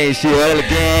all the gang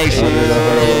she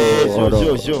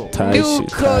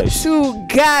nuko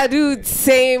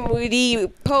tugarutse muri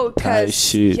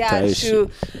podcast yacu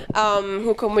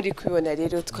nkuko muri kubibona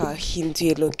rero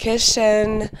twahinduye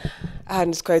location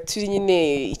ahantu twari turi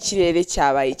nyine ikirere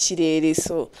cyabaye ikirere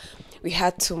so we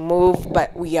had to move but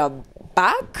we are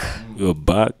back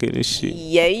and shit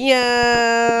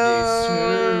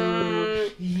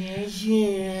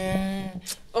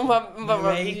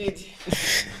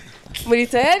muri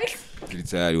tayari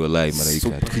tayari wallahi malaika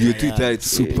turi tayari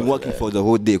working for the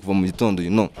whole day kuva mu gitondo you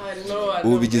know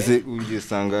ubu bigeze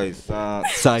sanga saa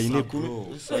 4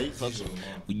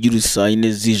 ugira saa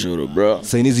 4 z'ijoro bro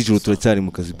saa 4 z'ijoro turacyari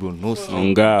mu kazi bro no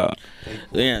songa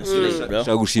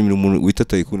shaka gushimira umuntu wita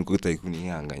TAYKUN kuko TAYKUN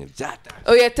ihanganye byata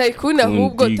oya TAYKUN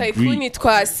ahubwo TAYKUN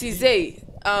twasize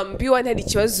B1 hari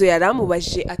ikibazo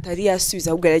yaramubaje atari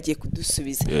yasubiza ahubwo yaragiye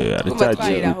kudusubiza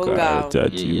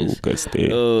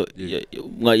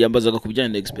yambazaga ku bijyanye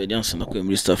na experience nakuye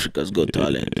muri East Africa's Got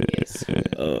Talent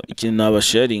ikintu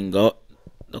nabasharinga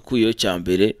nakuyeho cya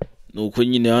mbere nuko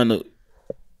nyine hano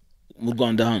mu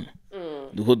Rwanda hano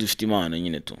duko dufite imana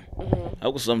nyine tu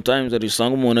ahubwo sometimes ari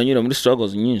usanga umuntu anyura muri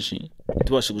struggles nyinshi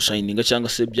tubashe gushininga cyangwa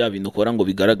se bya bintu ukora ngo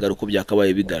bigaragara uko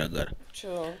byakabaye bigaragara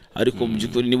ariko mu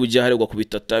byukuri niba ujya haregwa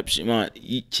kubita taps imana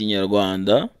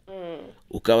y'ikinyarwanda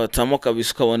ukabatamo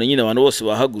kabisa ukabona nyine abantu bose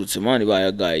bahagurutse mani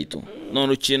bayagaye tu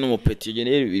none ukina umupeti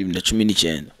yageneye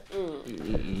 2019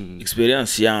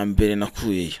 experience ya mbere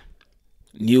nakuyeyo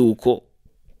ni uko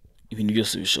ibintu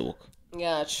byose bishoboka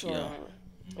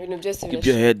ibintu byose keep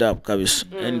your head up kabisa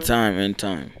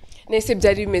anytime nese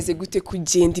byari bimeze gute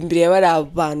kugenda imbere y'abari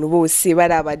abantu bose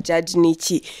bari abajudge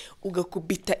niki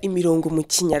ugakubita imirongo mu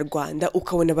kinyarwanda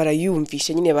ukabona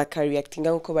barayumvisha nyine bakareactinga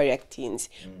nkuko bareactinze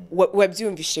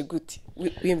wabyumvishe gute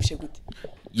wiyumvishe gute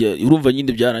urumva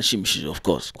nyine byaranshimishije of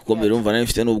course kuko mbere urumva nari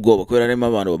mfite n'ubwoba kubera harimo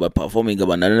abantu ba performing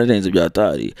bananarenze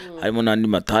byatari harimo n'andi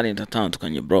matalent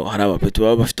atandukanye bro hari abapeti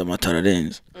baba bafite amatara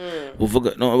arenze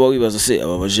uvuga no aba wibaza se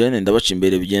aba bajene ndabaca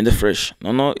imbere bigende fresh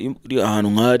no uri ahantu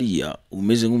nk'ariya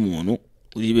umeze nk'umuntu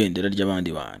uri ibendera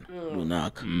ry'abandi bantu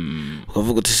runaka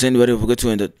ukavuga uti se niba rivuga ati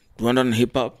wenda Rwandan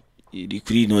hip hop iri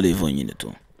kuri no level nyine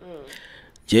tu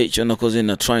je icyo nakoze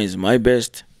na tries my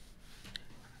best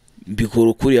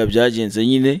mbikora ukuri byagenze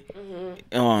nyine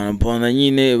mbona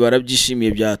nyine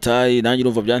barabyishimiye byataye nanjye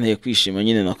urumva byanteye kwishima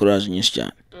nyine na courage nyinshi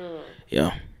cyane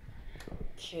yeah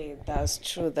okay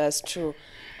that's true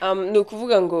ni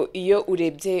ukuvuga ngo iyo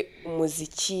urebye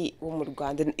umuziki wo mu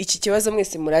Rwanda iki kibazo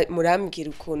mwese murambwira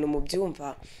ukuntu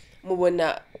mubyumva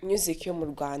mubona music yo mu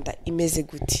Rwanda imeze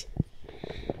gute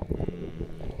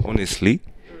honestly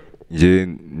je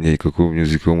nyeka ko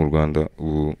music yo mu Rwanda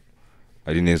ubu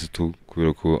ari neza tu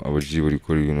kubera ko abaji bari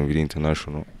gukora ibintu biri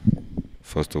international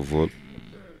first of all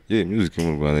music yo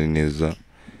mu Rwanda ni neza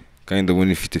kandi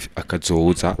ndabona ifite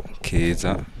akazoza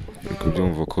keza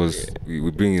kubyumva cause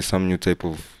we bring some new type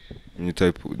of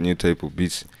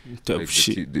beats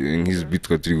his beat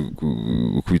katri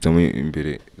gukubitamo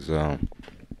imbere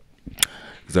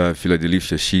za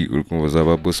Philadelphia shi urukumva za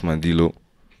ba Boss Mandilo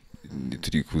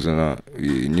turi kuzana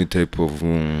new type of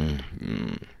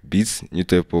beats new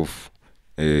type of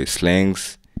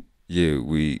slangs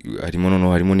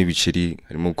harimo n'ibiceri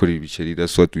harimo gukora ibiceri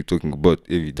that's what we talking about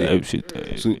every day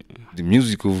so the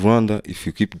music of Rwanda if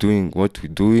you keep doing what we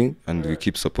doing and we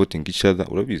keep supporting each other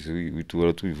urabizi we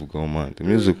tubivugaho man the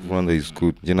music of Rwanda is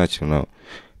good je nacyo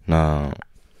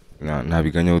na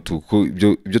biganyaho tuko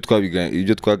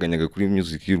ibyo twaganyaga kuri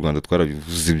music y'u Rwanda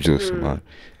twarabivuze byose man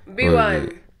B1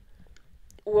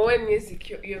 wowe music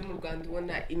yo mu Rwanda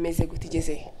ubona imeze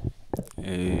gutigeze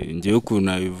ngiye ukuntu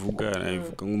nabivuga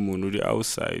nk'umuntu uri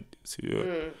outside sibyo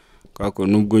kako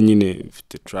nubwo nyine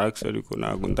mfite tracks ariko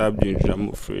ntago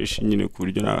ndabyinjiramo fresh nyine ku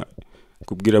buryo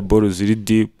nakubwira boro ziri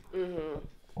deep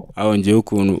aho ngiye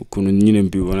ukuntu nyine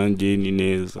mbibona ngiye ni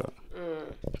neza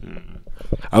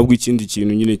ahubwo ikindi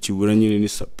kintu nyine kibura nyine ni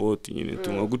support nyine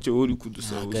tunga gutyo uri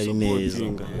kudusaba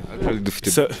supportinga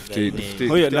dufite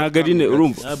oya nagarine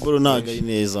urumva bro nagari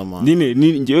neza man nyine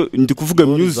ngiye ndi kuvuga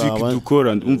music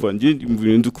dukora umva ngiye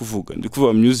ndi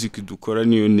kuvuga music dukora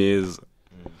niyo neza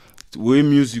we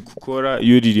music ukora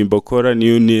iyo ririmba ukora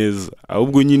niyo neza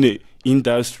ahubwo nyine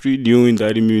industry niyo wenda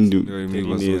harimo ibindi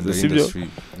neza sibyo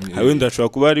wenda ashobora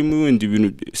kuba harimo wenda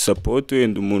ibintu support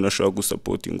wenda umuntu ashobora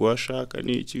gusupport ngo ashaka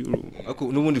ni iki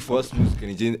ako nubundi for us music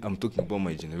ni I'm talking about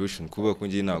my generation kuba ko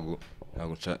ngiye ntago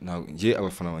ngiye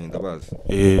abafana banyenda bazi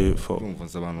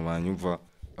umva abantu banyumva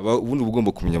ubundi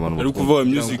ugomba kumenya abantu ari kuvuga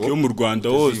music yo mu Rwanda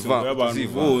hose abantu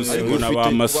bose ngo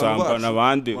nabamasamba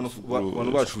nabande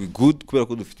abantu bacu we good kubera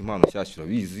ko dufite impano nshyashya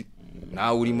urabizi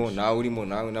nawe urimo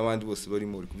nawe nabandi bose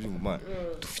barimo uri kubyumva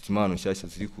dufite impano nshyashya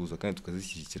ziri kuza kandi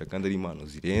tukazishyigikira kandi ari impano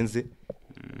zirenze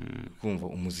kumva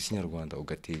umuziki nyarwanda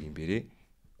ugatera imbere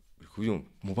uri kubyumva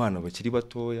mu bana bakiri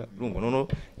batoya urumva nono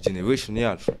generation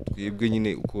yacu twebwe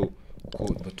nyine uko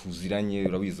batuziranye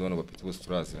urabizi bana bapeti bose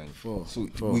turaziranye so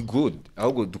we good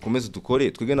ahubwo dukomeze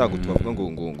dukore twebwe ntago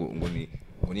tubavuga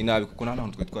ngo ni nabi kuko nta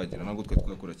hantu twagera ntabwo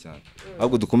twakora cyane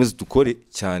ahubwo dukomeze dukore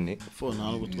cyane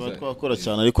ntabwo twakora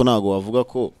cyane ariko ntago wavuga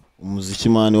ko umuziki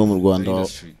mani wo mu Rwanda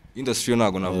industry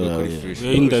ntago navuga ko ari fresh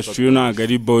industry ntago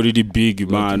ari body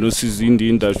big man usizindi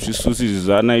industry susi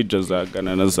za Niger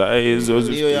zagana na za Ezo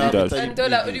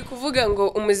ANDOLLAH uri kuvuga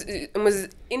ngo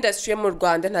industry mu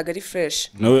Rwanda ntago ari fresh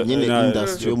nyine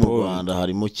industry yo mu Rwanda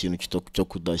harimo ikintu cyo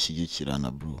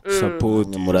kudashyigikirana bro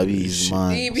support murabizi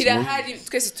man birahari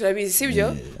twese turabizi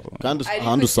sibyo kandi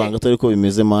ahandi usanga atari ko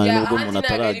bimeze man nubwo umuntu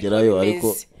ataragerayo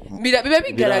ariko biba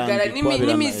bigaragara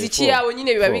n'imiziki yawo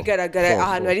nyine biba bigaragara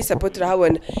ahantu hari support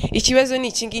urahabona ikibazo ni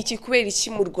iki ngiki kubera iki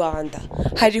mu Rwanda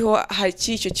hariho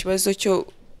icyo kibazo cyo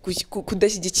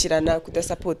kudashyigikirana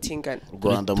kudasupportingana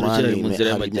Rwanda mani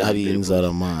hari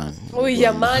inzara man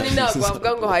oya mani ntabwo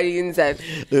bavuga ngo hari inzara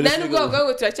nubwo bavuga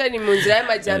ngo turacyari mu nzira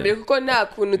y'amajyambere kuko nta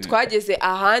kuntu twageze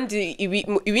ahandi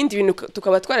ibindi bintu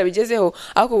tukaba twarabigezeho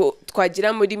ariko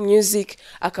twagira muri music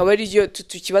akaba ari ryo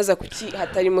tukibaza kuki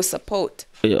hatarimo support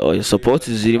support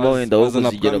zirimo wenda ahubwo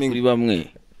zigera kuri bamwe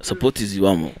support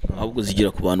zibamo ahubwo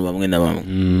zigera ku bantu bamwe na bamwe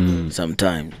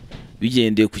sometimes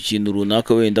bigendeye ku kintu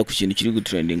runaka wenda ku kintu kiri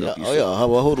gutrendinga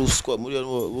habaho ruswa muri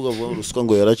buvuga ruswa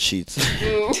ngo yaracitse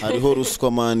hariho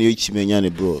ruswa man yo ikimenyane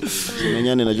bro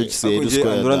ikimenyane nacyo giseye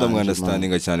ruswa ya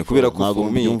understanding cyane kubera ko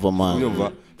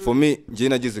for me ngiye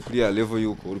nageze kuri ya level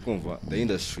yuko uri kumva the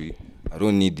industry I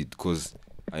don't need it cause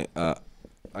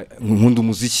nkunda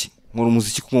umuziki nkora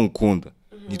umuziki kuko ngukunda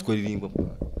nitwa ririmba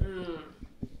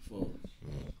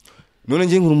none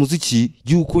ngiye nkora umuziki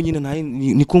yuko nyine nta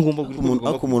niko ngomba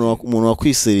umuntu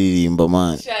wakwiseririmba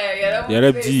man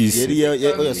yarabyize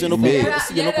yasuye no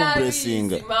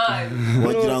kumpressinga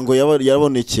wagira ngo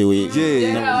yabonekewe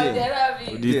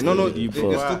no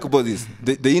let's talk about this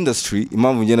the industry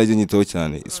impamvu ngiye najye nyitaho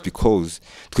cyane it's because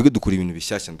twege dukora ibintu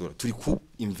bishyashya ndora turi ku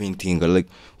inventing like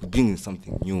we bringing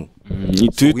something new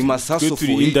we must hustle for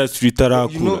industry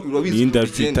itarakura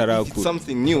industry it's itarakura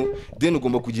something new then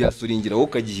ugomba kugihasuringira wowe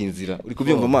ukagihinzira uri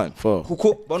kubyumva man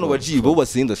kuko bano baji bo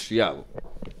base industry yabo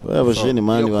abajene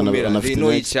man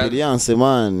banafite experience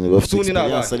man bafite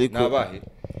experience ariko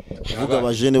uvuga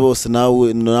abajene bose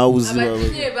nawe uzi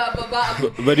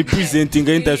bari presenting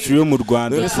industry yo mu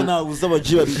Rwanda ese nawe uzi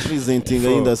abaji bari presenting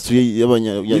industry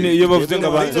y'abanyarwanda iyo bavuze ngo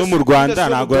abantu bo mu Rwanda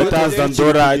ntago yataza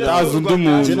ndora itaza undi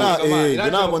muntu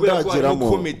ntabwo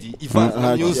ndageramo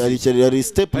hari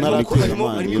step narakora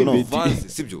man you know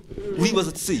sibyo wibaza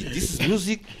ati say this is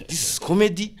music this is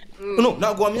comedy no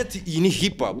ntabwo wamenya ati iyi ni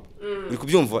hip hop uri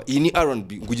kubyumva iyi ni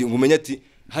R&B ngo umenye ati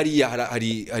hari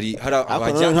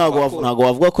abajya ntabwo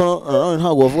wavuga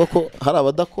ko hari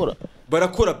abadakora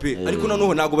barakora pe ariko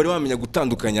noneho ntabwo bari bamenya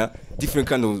gutandukanya different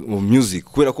kind of music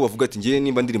kubera ko bavuga ati ngiye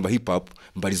nimba ndirimba hip hop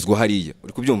mbarizwa hariya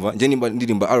uri kubyumva ngiye nimba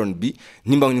ndirimba R&B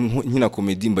nimba nkina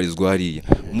comedy mbarizwa hariya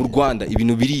mu Rwanda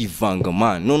ibintu birivanga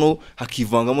man noneho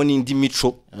hakivangamo n'indi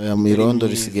mico mirondo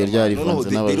risigaye ryarivanze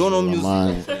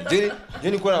n'abajama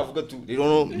Jenny ko navuga tu they don't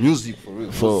know music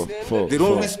for real they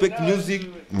don't respect music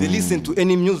they listen to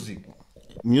any music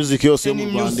yose yo mu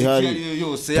Rwanda ihari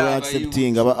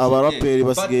accepting abaraperi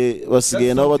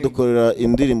basigaye nabo badukorera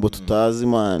indirimbo tutazi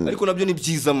man ariko nabyo ni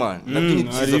byiza man nabyo ni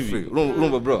byiza free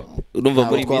urumva bro urumva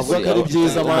muri bisi ari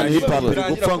byiza man hip hop iri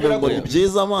gupfa ngo ni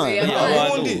byiza man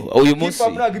uyu munsi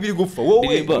ntabwo ibiri gupfa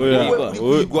wowe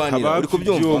uri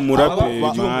kubyumva umuraperi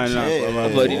man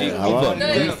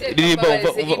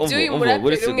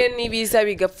umwe nibiza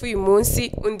bigapfa uyu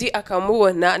munsi undi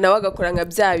akamubona nawe agakora nka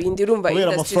bya bindi urumva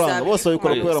industry zawe bose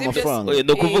babikora kubera amafaranga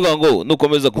no kuvuga ngo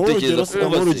nukomeza gutekereza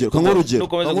nk'urugero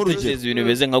ibintu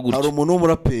bimeze nka gutyo hari umuntu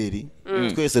w'umuraperi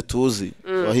twese tuzi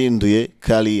wahinduye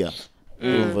career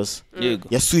urumva se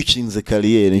yaswitchinze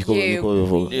career niko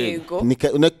bivuga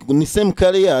ni same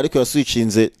career ariko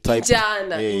yaswitchinze type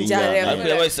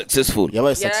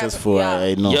yabaye successful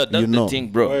I know you know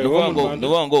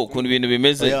no ngo ukuntu ibintu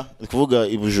bimeze kuvuga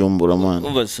ibujumbura man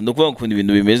umva se no kuvuga ukuntu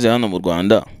ibintu bimeze hano mu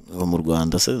Rwanda se mu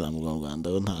Rwanda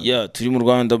nta turi mu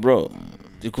Rwanda bro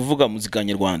turi kuvuga muzika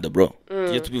nyarwanda bro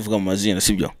tujye tubivuga mu mazina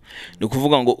sibyo ni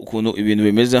kuvuga ngo ukuntu ibintu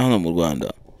bimeze hano mu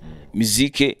Rwanda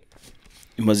muzike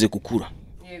imaze gukura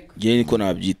ngiye niko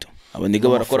nabyita abaniga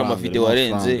barakora ama video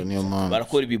arenze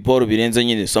barakora ibiboro birenze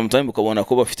nyine sometimes ukabona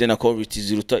ko bafite na quality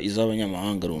ziruta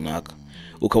iz'abanyamahanga runaka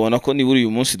ukabona ko ni buri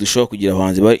uyu munsi dushobora kugira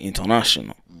abahanzi bari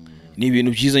international ni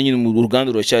ibintu byiza nyine mu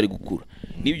Rwanda ruracyari gukura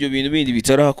nibyo bintu bindi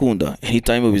bitarahakunda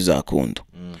anytime bizakunda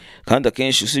kandi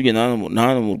akenshi usibye na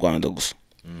hano mu Rwanda gusa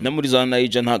na muri za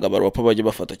Niger ntago abarapa bajya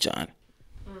bafata cyane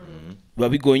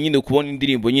babigoye nyine kubona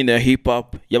indirimbo nyine ya hip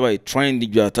hop yabaye trend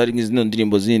byatari nk'izino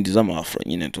ndirimbo zindi z'amafra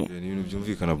nyine tu ibintu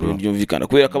byumvikana bro byumvikana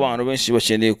kubera ko abantu benshi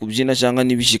bakeneye kubyina cyangwa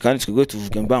nibishi kandi twebwe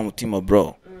tuvuga mba mutima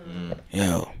bro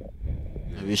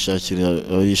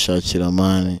abishakira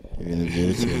man ibintu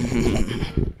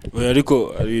byerekeye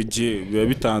ariko biba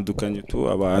bitandukanye tu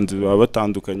abahanzi baba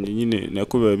batandukanye nyine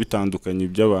nako biba bitandukanye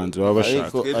iby'abanzi baba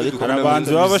bashaka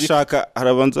hari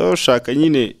abahanzi baba bashaka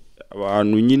nyine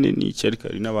abantu nyine ni icyarika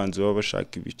ari n'abanzi baba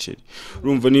bashaka ibiceri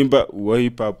urumva nimba uwa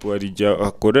hip hop arijya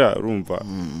akora urumva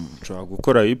ushaka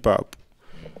gukora hip hop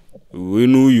we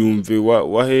n'uyumve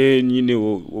wahe nyine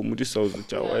wo muri South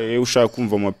cyangwa wahe ushaka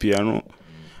kumva amapiano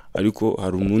ariko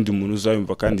hari umundi muntu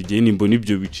uzayumva kandi igihe nimbo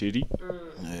nibyo biceri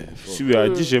si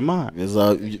bihagije ma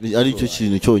ari cyo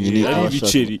kintu cyonyine ari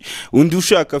biceri undi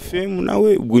ushaka fame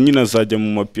nawe ubwo nyine azajya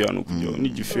mu mapiano kugira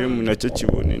n'igifeme nacyo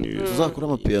kibone ni uzakora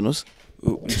amapiano se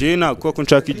ngiye nako ko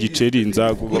nshaka igiceri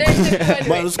nzaguba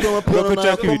ko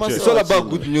nshaka ibiceri it's all about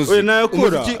good music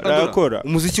nakora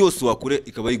umuziki wose wakure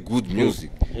ikaba ari good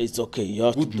music it's okay you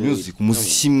have good music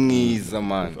umuziki mwiza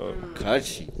man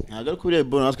kachi ntago kuri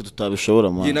bo natwe tutabishobora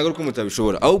man ntago ko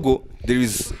mutabishobora ahubwo there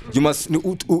is you must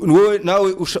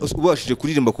nawe ubashije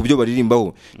kuririmba ku byo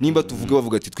baririmbaho nimba tuvuge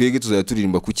bavuga ati twege tuzaya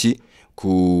turirimba kuki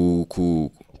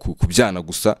kubyana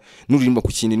gusa nuririmba ku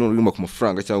kindi nuririmba ku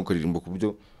mafaranga cyangwa ukaririmba ku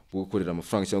byo gukorera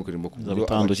amafaranga cyangwa kuririmba ku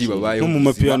no mu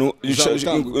mapiano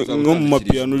no mu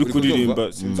mapiano uri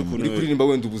kuririmba sinzi ukuntu uri kuririmba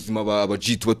wenda ubuzima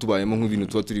abaji tuba tubayemo nk'ibintu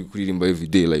tuba turi kuririmba every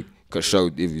day like cash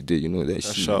out every day, you know that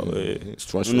shit.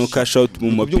 no cash out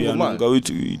mu mapiano ngaho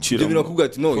Ibyo icira birakubwira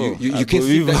ati no you can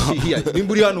see that shit here.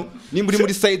 Nimburi hano, nimburi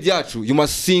muri side yacu, you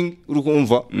must sing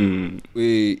urukumva.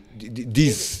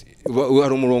 This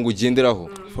hari umurongo ugenderaho.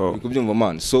 Biko byumva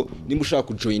man. So nimba ushaka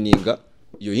kujoininga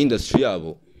iyo industry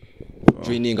yabo,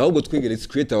 joining ahubwo twege let's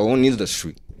create our own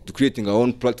industry. To creating our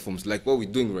own platforms like what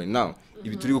we're doing right now.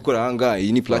 Ibi turi gukora hanga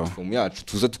iyi ni platform yacu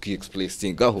tuza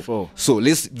tuki-explain aho. So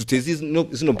let's duteze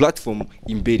zino platform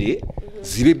imbere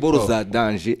zibe boro za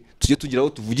danger tujye tugira aho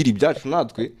tuvugira ibyacu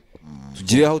natwe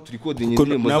tugire aho turi coding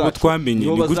indirimbo zacu nabo twamenye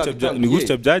ni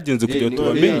gutya byagenze kugira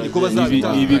tubamenye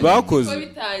ibi bakoze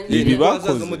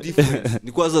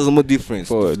niko azazamo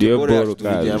difference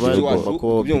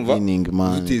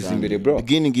duteze imbere bro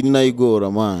beginning ni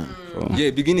nayigora man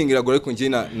yeah beginning iragora ariko nje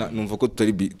numva ko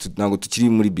tutari ntago tukiri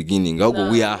muri beginning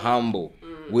ahubwo we are humble,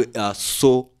 we are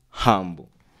so humble.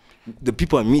 The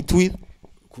people I meet with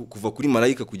kuva kuri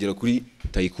Malaika kugera kuri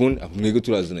TAYKUN mwego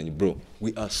turazananye bro,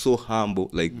 we are so humble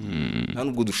like nta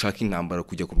nubwo dushaka intambara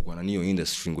kujya kurwana niyo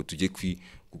industry ngo tujye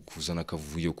kuzana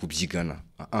kavuyo kubyigana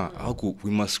ahubwo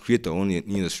we must create our own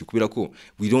industry kubera ko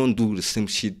we don't do the same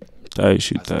shit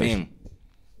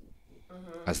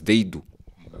as they do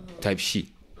type shit.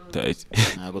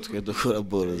 ntago twe dukora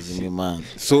boro zimwe man,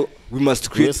 so we must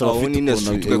create our own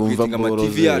industry tugakwita ama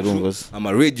TV yacu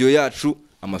ama radio yacu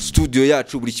ama studio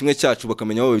yacu buri kimwe cyacu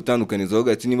bakamenya aho bitandukaniza aho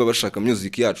gati niba bashaka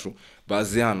music yacu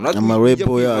baze hano ama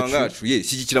rebo yacu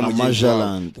shyigikira mu gihe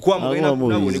kuko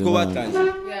nabo niko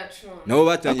batangiye nabo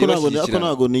batangiye ako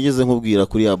nago nigeze nkubwira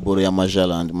kuri ya boro ya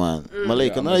Majaland man.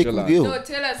 Malaika narayikubwiyeho. No,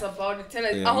 tell us about it, tell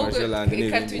us aho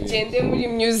ikatugende muri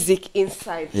music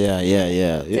inside.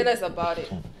 Yeah. Tell us about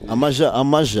it.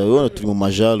 Amaja wona turi mu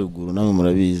majaruguru namwe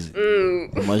murabizi.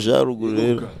 Majaruguru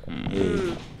rero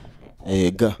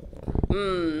ga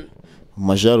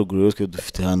majaruguru rero twe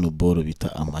dufite hano boro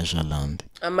bita Amajaland.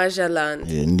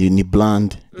 Ni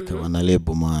brand ikaba na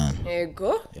label man.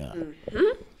 Ego.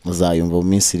 Muzayumva mu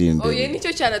minsi iri imbere. Oye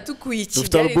nicyo cyane tukuye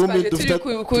dufite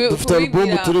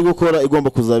album turi gukora igomba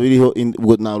kuzaba iriho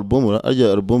ubwo na album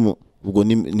arya album ubwo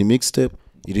ni mixtape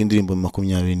iri ndirimbo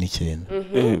 29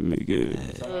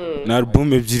 na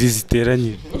album ebyiri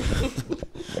ziteranye.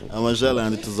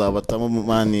 Amajaland tuzabatamo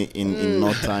man in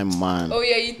no time man. Oh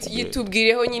yeah,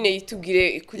 yitubwireho nyine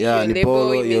yitubwire kuri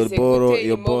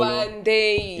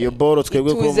iyo boro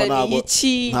twebwe ko ntago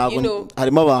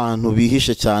harimo abantu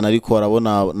bihishe cyane ariko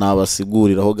arabona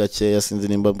nabasiguriraho gakeya sinzi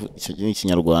nimba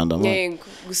ikinyarwanda man.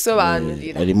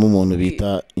 Gusobanurira harimo umuntu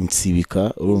bita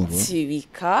insibika urumva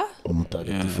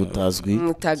umutagatifu utazwi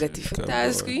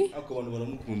ako abantu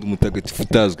baramukunda umutagatifu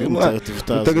utazwi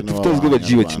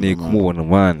bagiye bakeneye kumubona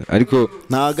man ariko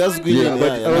ntagazwi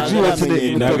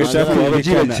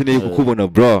abagiye bakeneye kukubona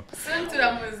bro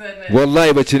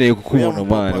wallahi bakeneye kukubona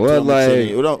man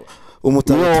wallahi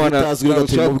umutagatifu utazwi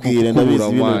gatubwire ndabizi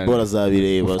ibintu bora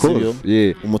zabireba sibyo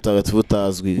umutagatifu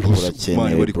utazwi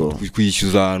urakeneye bro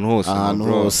kwishyuza ahantu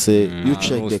hose you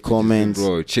check the comments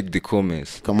bro, check the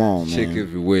comments, come on check man.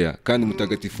 Everywhere kandi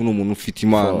mutagatifu n'umuntu ufite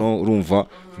impano urumva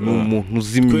n'umuntu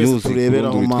uzi music twese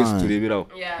tureberaho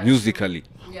musically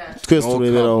twese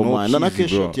tureberaho man na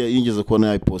kesho yingeze kubona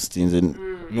yapostinze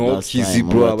no kizi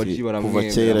bro abaji kuva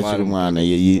kera kiri umwana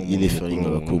yireferinga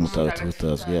bakuru mutagatifu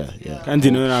utazwi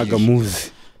kandi nawe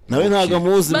nagamuzi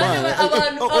man.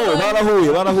 barahuye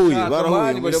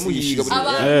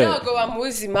ntago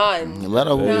bamuzi man.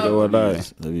 Barahuye wallahi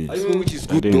ariko which is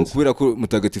good kubera ko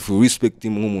mutagatifu respect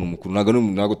him nk'umuntu mukuru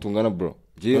nago tungana bro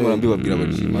je murambi babwira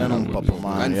abaji man papa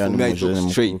man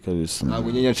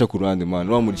ntago nyenya nca ku ruhande man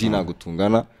wa muji nago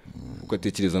tungana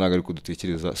ukatekereza nago ariko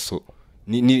dutekereza so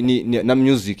na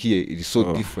music ye is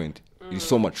so different, it is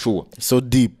so mature, so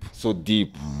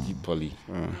deeply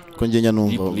ko njye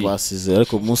numva basize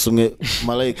ariko umunsi umwe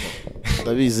Malaika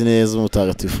ndabizi neza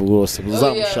umutagatifu rwose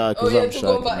uzamushaka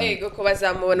ko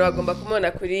bazamubona bagomba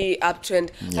kumubona kuri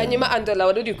UPTREND. Hanyuma Andollah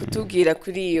wari uri kutubwira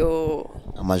kuri iyo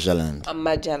Amajaland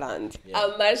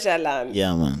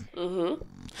yeah man.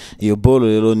 Iyo bolo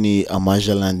rero ni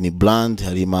Amajaland ni brand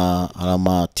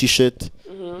harima t-shirt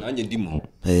nanjye ndimo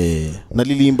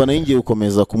naririmba ngiye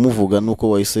gukomeza kumuvuga nuko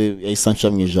wahise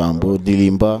nca mu ijambo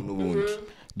ndirimba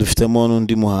dufitemo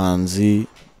n'undi muhanzi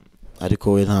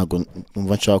ariko we ntago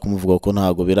numva nshaka kumuvuga ko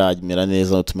ntago biramera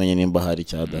neza tumenye nimba hari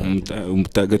cyada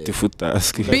umutagatifu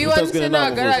utazwi B1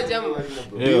 ntago arajyamo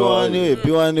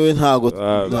B1 we ntago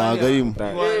arimo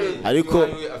ariko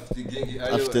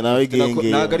afite nawe genge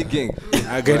ntago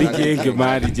ari genge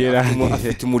mari gera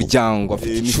afite umuryango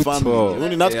afite inshuti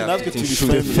ubundi natwe turi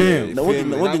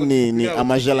ni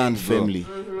Amajaland family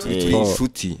turi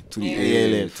inshuti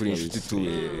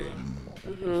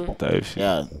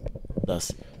Yeah, that's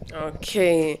it.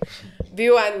 Okay.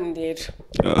 B1 rero.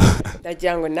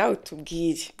 Ndagira ngo nawe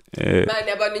tubwire.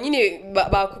 Mane abantu nyine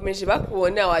bakomeje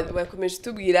bakubona bakomeje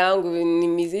tubwira ngo ni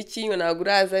muziki ngo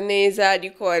naguraza neza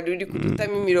ariko wari uri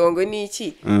kudutama imirongo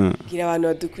niki. Bwira abantu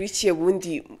badukurikiye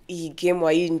bundi iyi game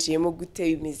wayinjiyemo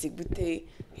gute bimeze gute.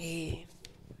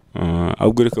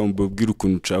 ahubwo reka mbabwire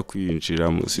ukuntu nshaka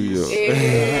kwinjiramo sibyo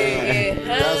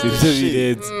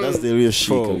That's the real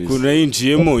shit. ukuntu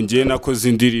yinjiyemo ngiye nakoze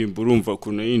indirimbo urumva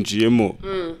ukuntu yinjiyemo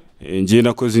ngiye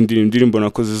nakoze indirimbo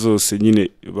nakoze zose nyine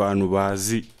abantu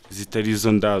bazi zitari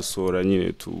zo ndasora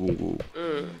nyine tubungu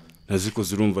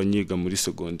nazikoze urumva nyiga muri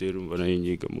secondaire urumva nayo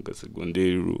nyiga mu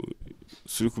secondaire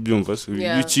suri kubyumva suri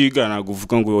bikiga nago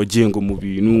uvuga ngo wagiye ngo mu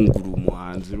bintu nguru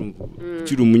umuhanzi urumva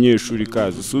kiri umunyeshuri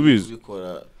kazi subiza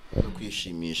Bikora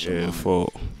kwishimisha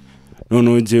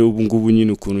none ngiye ubu ngubu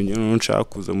nyine ukuntu nyine nshaka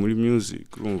kuza muri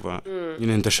music urumva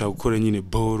nyine ndashaka gukora nyine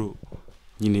boro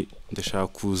nyine ndashaka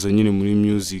kuza nyine muri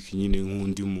music nyine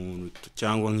nk'undi muntu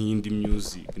cyangwa nk'indi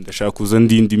music ndashaka kuza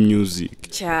ndindi music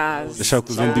ndashaka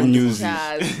kuza ndi music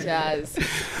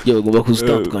yewe ngomba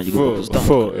kuzitandukanye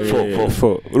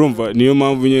urumva niyo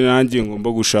mpamvu nyine nanjye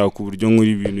ngomba gushaka uburyo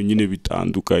nkuri ibintu nyine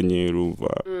bitandukanye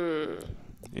urumva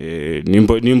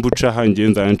nimba uca hanjye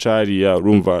nzanshariya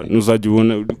urumva nuzajya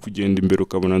ubona uri kugenda imbere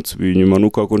ukabona nsubiye inyuma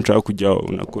nuko ako nshaka kujya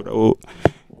unakoraho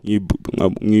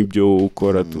nk'ibyo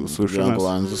ukora tu social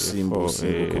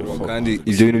kandi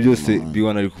ibyo bintu byose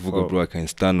B1 ari kuvuga bro I can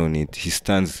stand on it he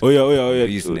stands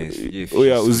business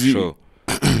uzi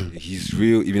he's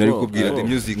real ibintu ari kubwira the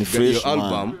music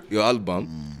your album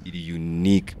iri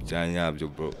unique byanyabyo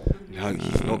bro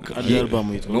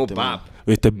no bap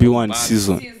with a B1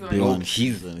 season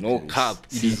no cap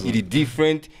iri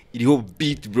different iriho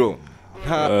beat bro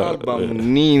nta album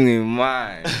nimwe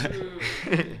man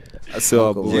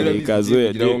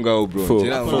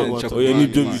oya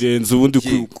nibyo birenze ubundi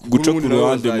guca ku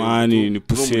ruhande mani ni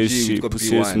pushesi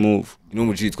move no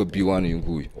muji yitwa B1 uyu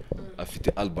nguyu afite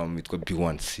album yitwa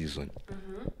B1 season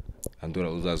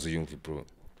andora uzazo yumva bro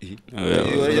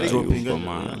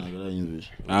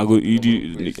nago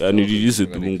iri anirise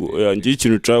tubungu ngiye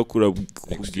ikintu cakura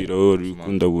kubwira wowe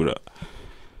bikundabura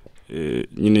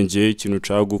nyine ngiye ikintu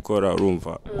cyo gukora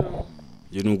urumva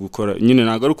ngiye no gukora nyine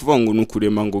nago ari kuvuga ngo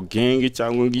nukurema ngo genge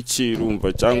cyangwa ngiki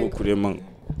urumva cyangwa kurema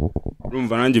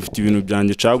urumva nanjye mfite ibintu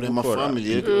byanjye cyo gukora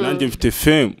nanjye mfite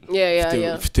fame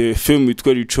mfite fame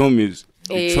yitwa Richomiz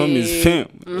fame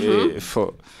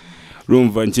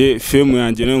urumva ngiye fame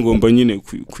yanjye nayo ngomba nyine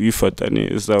kuyifata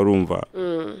neza urumva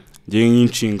ngiye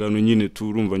nk'inshingano nyine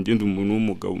turumva ngende umuntu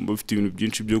w'umugabo mbafite ibintu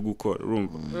byinshi byo gukora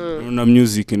urumva na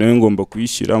music nayo ngomba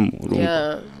kuyishyiramo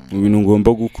urumva mu bintu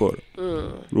ngomba gukora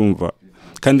urumva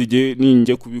kandi ngiye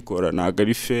ninjye kubikora naga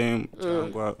ari fame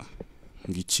cyangwa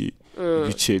ngiki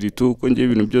ibiceri tuko ngiye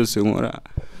ibintu byose nkora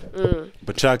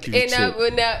bachaka ibiceri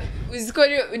nabona uziko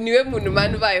niwe muntu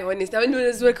manu baye honest abantu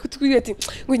bazwe kutubwira ati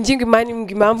ngo ngingo imani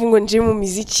mbwi impamvu ngo nje mu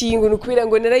muziki ngo nukubira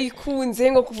ngo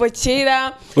narayikunze ngo kuva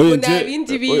kera ngo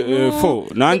nabindi bintu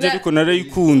nanjye ariko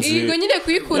narayikunze ngo nyine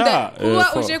kuyikunda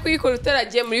kuba uje kuyikora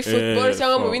utaragiye muri football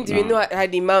cyangwa mu bindi bintu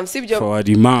hari impamvu sibyo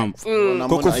hari impamvu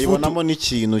koko ibonamo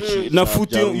n'ikintu na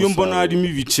foot yo mbona harimo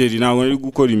ibiceri ntabwo ari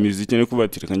gukora imiziki ne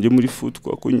kubatireka nje muri foot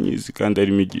kwa nyizi kandi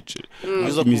harimo igiceri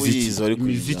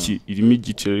imiziki irimo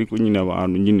igiceri ariko nyine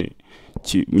abantu nyine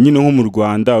nko mu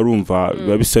Rwanda urumva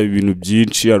biba bisaba ibintu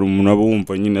byinshi hari umuntu aba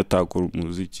wumva nyine atakora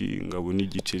umuziki ngabo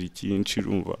n'igiceri cyinshi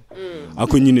urumva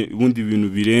ako nyine ubundi ibintu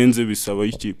birenze bisaba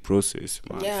iki process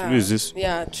bizise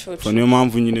niyo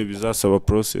mpamvu nyine bizasaba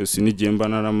process n'igihe mba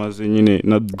naramaze nyine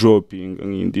na dropping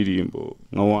nk'indirimbo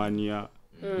nka 1 year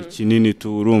ikinini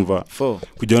tu urumva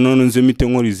kujya none nze mite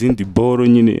nkora izindi boro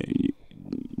nyine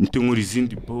nkora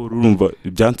izindi boro urumva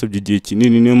ibyansabye igihe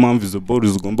kinini niyo mpamvu izo boro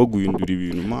zigomba guhindura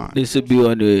ibintu man ese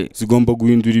B1 zigomba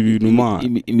guhindura ibintu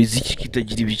man imiziki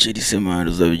kitagira ibiceri se man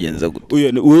uzabigenza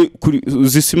gute we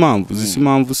uzisi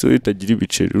impamvu se itagira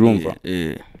ibiceri urumva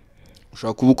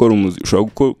ushaka kubukora umuziki ushaka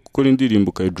gukora indirimbo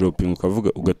ukayi dropping ukavuga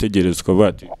ugategereza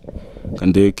ukabati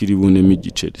kandi kiri bunemo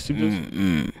igiceri sibyo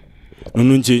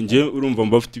none ngiye urumva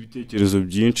mbafite ibitekerezo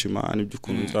byinshi man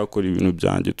by'ukuntu nzakora ibintu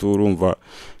byanjye tu urumva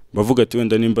bavuga ati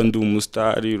wenda nimba ndi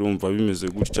umustar urumva bimeze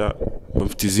gutya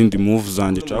bafite izindi move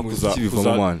zanjye cakuza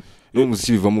no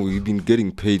muziki bivamo we've been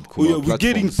getting paid we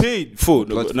getting paid for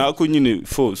nako nyine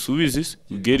for subizi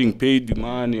getting paid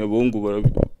man abongo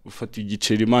barafata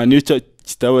igiceri man niyo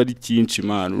kitaba ari cyinshi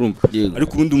man urumva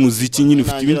ariko ubundi umuziki nyine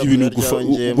ufite ibindi bintu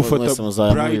gufata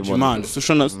branch man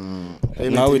social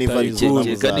nawe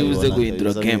kereka niba uze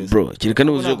guhindura game bro kereka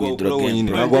niba uze guhindura game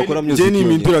ntabwo wakora music je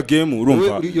nimpindura game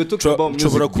urumva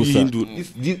nshobora kuyihindura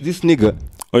this nigga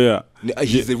oya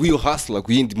he's a real hustler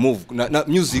kuyindi move na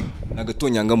music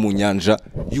nagatonyanga mu nyanja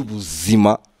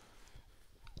y'ubuzima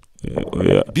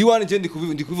B1 je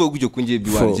ndikuvuga gutyo kungiye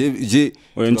B1 je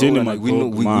nje ni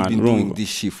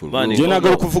man je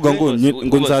nagaruka kuvuga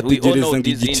ngo nzategereza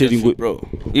ngigiceri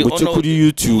ngo cyo kuri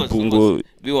YouTube ngo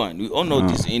B1 we all know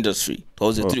this industry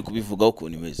twaze turi kubivuga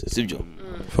ukuntu imeze sibyo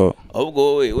ahubwo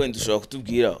wowe wenda ushobora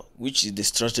kutubwira which is the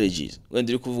strategies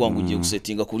wenda uri kuvuga ngo ugiye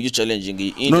gusettinga ku buryo challenging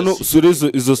iyi industry no so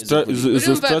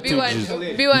izo strategies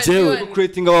we're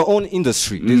creating our own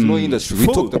industry there's no industry we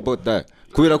talked about that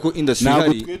kubera ko industry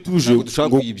hari tuje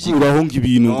gukuraho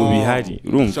ibintu ngo bihari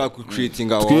urumva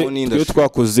creating our own industry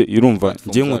twakoze irumva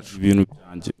ngiye ngo ibintu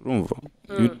byanjye urumva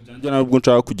byanjye nabwo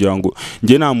nshaka kugira ngo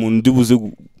ngiye nta muntu ndibuze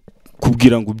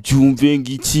kubwira ngo byumve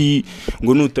ngiki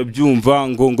ngo nutabyumva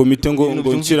ngo mite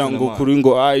ngo nshira ngo kuri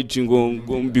ngo IG ngo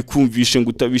mbikumvishe ngo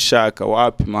utabishaka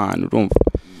wapi man urumva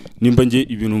nimba ngiye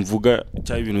ibintu mvuga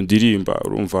cyangwa ibintu ndirimba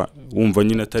urumva wumva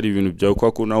nyine atari ibintu byawe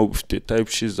kwa ko nawe ufite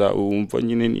type shiza wumva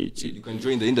nyine ni iki you can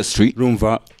join the industry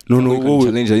urumva none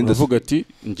wowe uvuga ati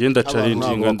ngenda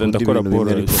challenging ndakora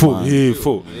bora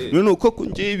fo none uko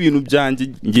ngiye ibintu byanjye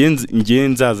ngiye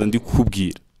nzaza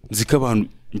ndikubwira nzika abantu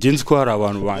ngenzi ko hari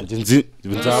abantu banje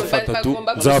nzafata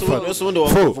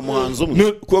umuhanzo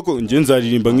umwe kuko ngenzi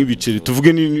nzaririmba nk'ibiceri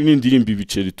tuvuge n'indirimba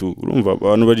ibiceri tu urumva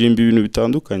abantu baririmba ibintu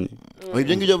bitandukanye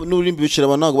ibyo ngibyo n'urimba ibiceri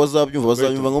abantu ntabwo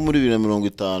bazabyumva nko muri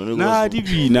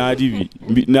 2050 naribi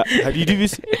hari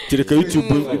ribisi kereka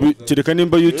YouTube kereka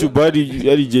nimba YouTube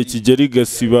ari igihe kigeri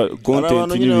gasiba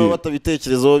content n'ibintu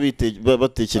batabitekerezaho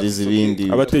batekereza ibindi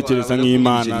abatekereza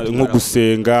nk'Imana nko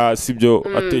gusenga sibyo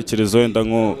atekereza wenda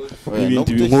nko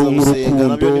ibindi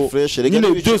nk'urukundo nyine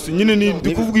byose nyine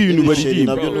ni kuvuga ibintu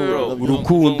baririmba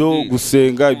urukundo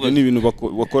gusenga ibyo ni ibintu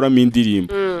bakoramo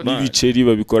indirimbo n'ibiceri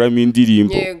babikoramo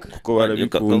indirimbo kuko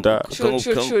barabikunda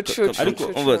ariko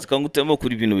umva kangutemo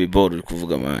kuri ibintu biboro uri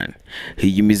kuvuga man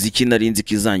iyi miziki narinzi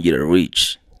kizangira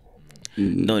rich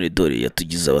none dore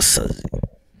yatugize abasazi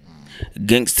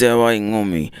gangster yabaye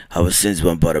inkumi abasenzi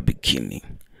bambara bikini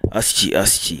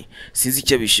aski sinzi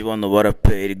icyo bishibano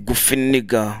baraperi gufi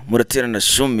niga muraterana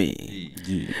shumi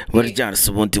baryana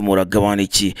subundi muragabana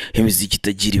iki imiziki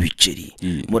itagira ibiceri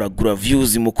muragura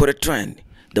views mukore trend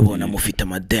ndabona mufite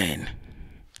amadeni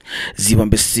ziba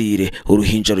mbesire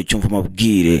uruhinja rucyumva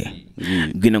amabwire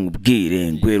bwina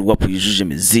ngubwire ngwera wapuyujuje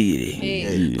mezire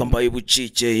kambaye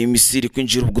bucike imisiri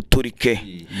kwinjira ubuguturike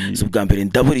zubwa mbere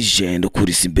ndaburije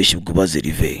ndokurisa imbeshi bwubaze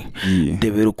rive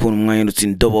debera ukuntu mwahindutse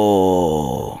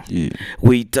indobo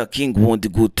wita king wundi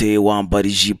gute wambara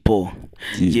ijipo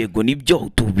yego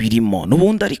nibyo tubirimo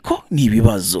nubundi ariko ni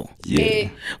ibibazo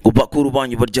ngo bakuru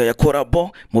banyu barya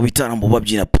yakorabo mu bitaramo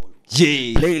babyina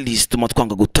playlist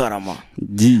matwanga gutarama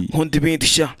nkundi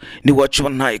bindisha ni wacu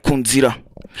bantaye kunzira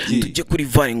tujye kuri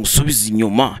vare ngusubiza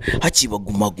inyuma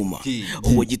hakibagumaguma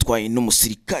uwo gitwaye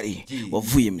n'umusirikare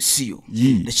wavuye misiyo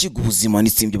ndakiga ubuzima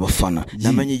n'itsimbye bafana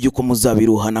namenye yuko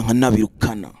muzabiruhana nka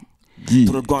nabirukana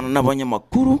turarwana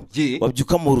n'abanyamakuru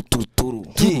babyuka mu ruturuturu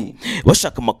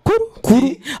bashaka amakuru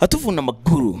atuvuna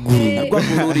amaguru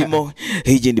narwanda urimo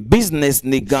higenda business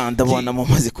niganda abana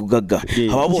mumaze kugaga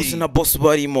aba bose na boss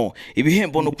barimo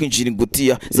ibihembo no kwinjira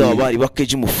ingutiya zaba bari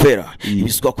bakeje umufera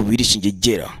ibiswa kubirisha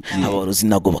ingegera abarozi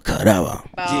nago bakaraba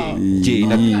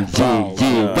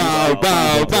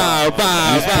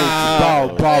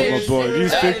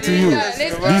respect to you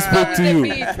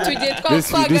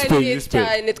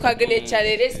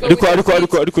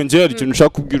ariko nje ari ikintu ushaka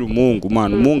kubwira umungu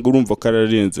man umungu urumva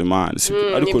kararenze man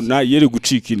ariko na yere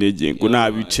gucika intege ngo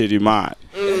nabiceri man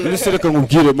nese reka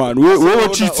nkubwire man wowe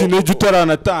wacitse intege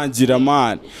utaranatangira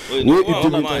man wowe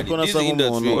ibyo bitako nasanga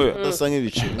umuntu dasanga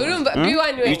ibiceri urumva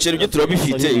B1 ibiceri byo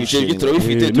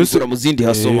turabifite dusura mu zindi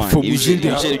haso man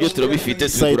ibiceri byo turabifite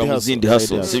dusura mu zindi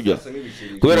haso sibyo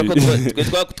kubera ko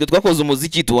twe twakoze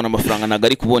umuziki tubona amafaranga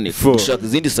nagari kuboneka dushaka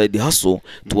izindi side haso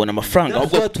tubona amafaranga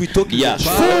ahubwo twitokiye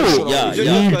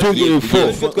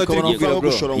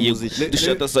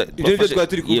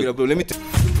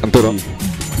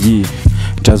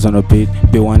Jazz on a beat,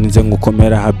 B1 nze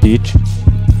ngukomera ha beach.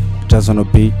 Jazz on a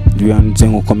beat, B1 nze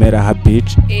ngukomera ha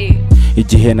beach.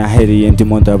 Igihe nahereye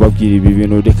ndimo ndababwira ibi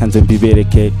bintu reka nze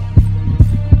mbibereke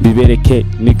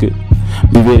nigga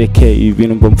bibereke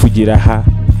ibintu mbo mvugira ha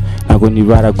nago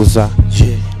nibaraguza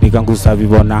niga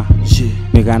nguzabibona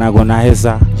niga nago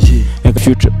naheza niga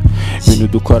future bintu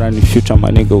dukora ni future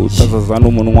maniga utazaza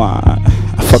n'umunwa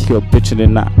fuck your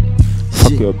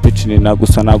bitch ni na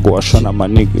gusa nago washona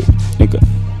maniga niga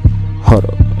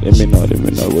horo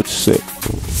know what you say.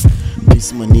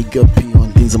 Peace maniga P1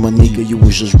 ndinze maniga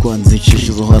y'ubujejwa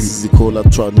nzicishije hasi zikola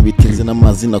trap nibitinze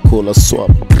n'amazina kola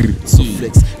swap so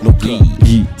flex no car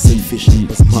selfish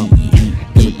but mom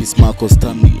gonna be smart cause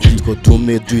time go to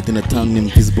me do it in a town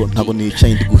invisible ntabwo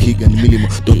nicaye ndi guhiga ni milimo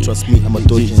don't trust me I'm a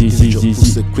dodge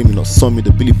who's a criminal saw me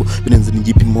the billable binenze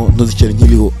n'igipimo ntuzicere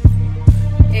nkiriho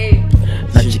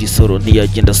ntakiri soro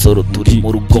ntiyagenda soro turi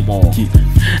mu rugomo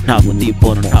ntabwo ndi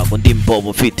bono ntabwo ndi mbobo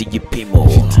mfite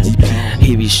igipimo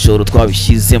ibishoro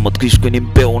twabishyizemo twishwe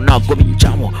n'imbeho ntabwo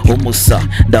bijamo umusa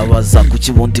ndabaza ku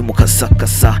kibundi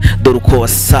mukasakasa dore uko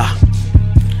wasa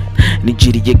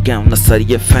nigiriye game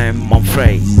nasariye fame I'm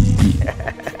afraid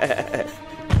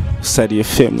usariye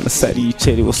FM nasariye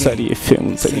iceri usariye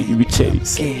FM nsariye ibiceri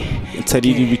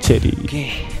nsariye ibiceri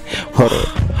horo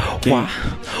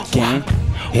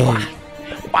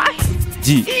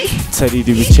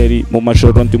nsarira ibiceri mu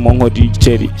majoro ndimo nkorera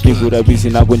igiceri nibura bizi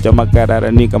ntabwo njya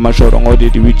amagarara niga amajoro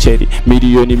nkorera ibiceri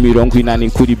miliyoni 80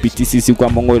 kuri BTC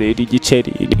zigwamo nkorera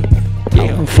igiceri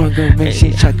amafaranga menshi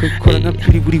nshaka gukora nka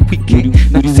buri weekend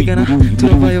nasigana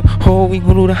turavayo ho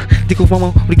inkurura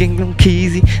ndikuvamo buri genge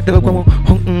kizi ndabagwamo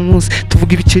ho umunsi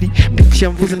tuvuga ibiceri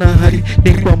mbicyamvuze nahari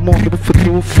ningwamo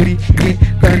ndabufutira ubufuri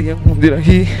kandi yankundira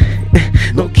hi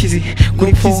no kizi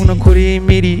kuri phone akore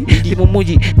miri ndi mu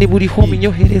mugi ni buri home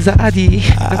inyohereza adi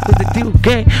nakoze deal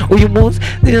gang uyu munsi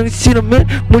ndishyira me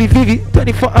muri vivi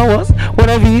 24 hours what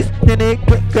are these nene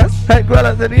gas high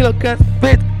balance and real gas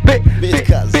bet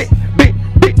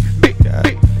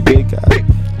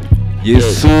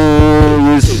Yes,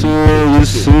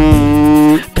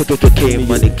 KKK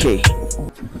money K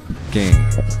gang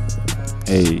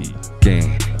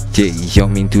gang yo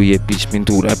minduye bitch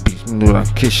mindura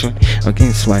kesho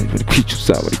against wine bari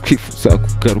kwicuza bari kwifuza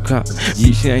kugaruka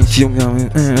bitch yanjye mwawe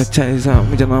cyeza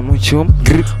mujyana mu cyumba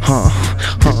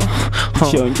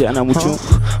cyonjyana mu cyumba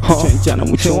cyonjyana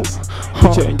mu cyumba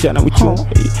cyonjyana mu cyumba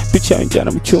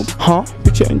cyonjyana mu cyumba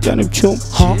cyonjyana mu cyumba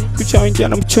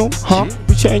cyonjyana mu cyumba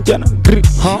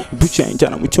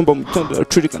cyonjyana mu cyumba mu gitondo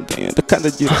aracurika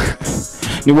ndakandagira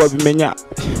niwabimenya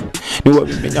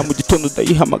mu gitondo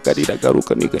ndayihamagarira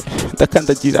garuka niga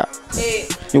ndakandagira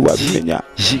niwabimenya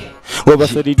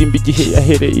wabasaririmba igihe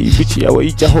yahereye ibici yawe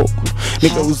yijyaho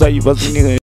niga uzayibaza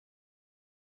ni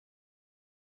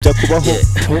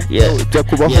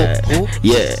byakubaho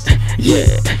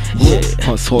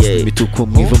hose imituku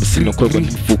mwiva musino korwa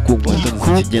n'ifuku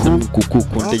ngwandanze kigenda mu kuku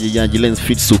kondeye yanjye lens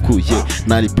fit suku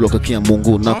nari block akiya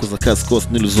mungu nakoza kasi kose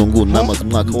n'iluzungu namaze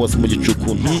umwaka wose mu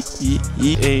gicuku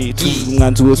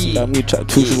umwanzi wose ndamwica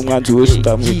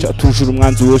tujura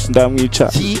umwanzi wose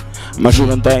ndamwica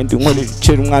amajoro ndayindi nkore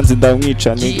cera umwanzi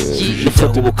ndamwica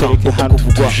nifata ubukangu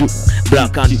kuvugwa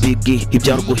black and big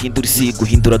ibyaro guhindura isi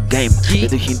guhindura game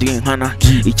duhinduye nkana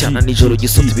icyana nijoro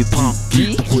gisota ibipam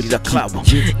duhurira club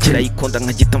kirayikunda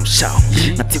nkagita mushaho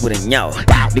nkatibura nyawe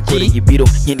nikoreye ibiro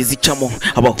nkindi zicamo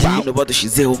abahino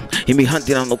badushizeho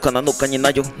imihandiranukanye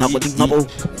nayo ntabwo ndi nkabo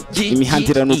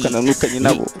imihandiranukanye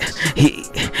nabo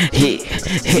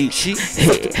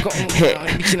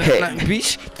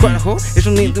twaraho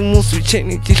ejo nindi umunsi wicaye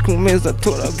nigishwe mu meza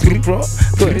tora bro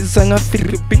doreza nka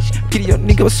filime bitch kiriyo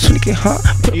niga basunike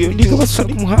niga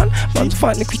basunike umuhanda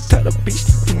bandufane kwitara bitch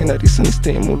na listen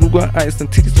stay mu rugo ice and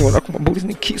titties wora ku maburi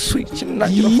ni key switch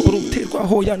nagira ho uruterwa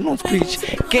ho ya no switch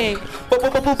gang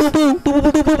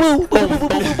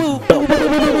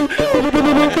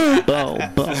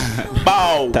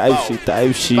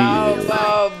taishi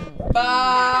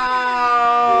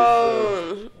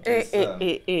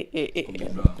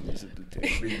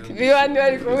B1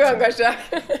 bari kuvuga ngo ashaka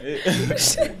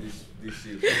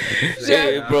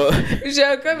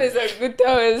komeza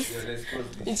gutahoza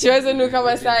ikibazo nuko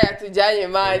amasaha yatujyanye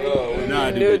mani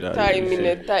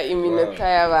iminota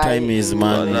y'abantu time is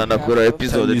man nakora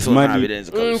episode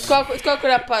ntabirenze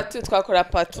twakora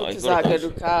part 2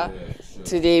 tuzagaruka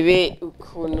turebe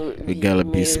ukuntu we gotta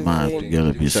be smart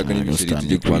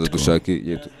tujye kubanza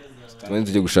dushake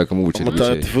tujye gushakamo ubuceri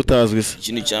umutagatifu utazwi se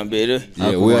ikintu cya mbere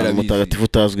umutagatifu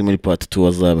utazwi muri part 2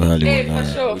 wazaba hari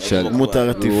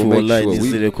umutagatifu wallahi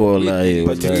nizire ko wallahi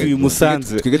uyu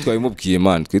musanze twige twabimubwiye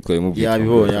man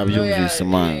yabibonye yabyumvise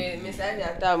man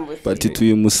part 2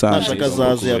 uyu musanze ashaka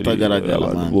zaze yatagaragara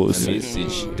man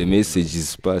the message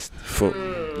is passed for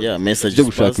message cyo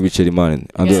gushaka ibiceri man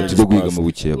andora cyo guhiga mu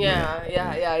bukeya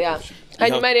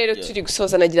hanyuma rero turi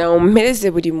gusoza nagira ngo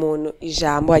mpereze buri muntu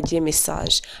ijambo agiye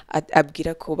message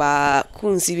abwira ko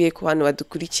bakunzi be ku bantu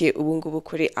badukurikiye ubu ngubu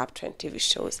kuri UPTREND TV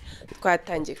shows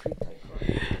twatangiye kuri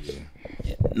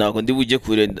nako ndi bujye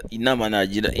kure inama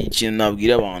nagira ikintu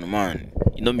nabwira abantu man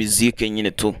ino musique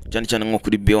nyine tu cyane cyane nko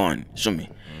kuri B1 shumi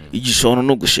igishono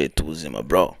no gusheta ubuzima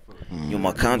bro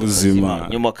nyuma kandi ukazima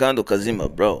nyuma kandi ukazima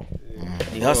bro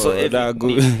ni haso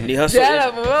ni haso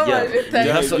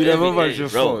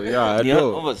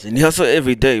ni haso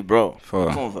every day bro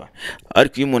kumva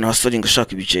ariko iyo umuntu hasoringa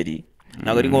ashaka ibiceri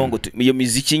ntabwo ari ngombwa iyo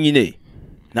miziki nyine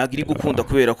ntabwo iri gukunda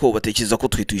kubera ko batekereza ko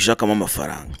twe tuyishakamo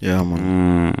amafaranga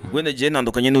wenda gihe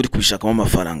ntandukanye n'uri kubishakamo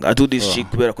amafaranga I do this shit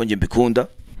kubera ko njye mbikunda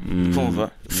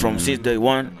kumva from since day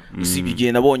one usibye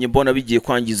igihe nabonye mbona bigiye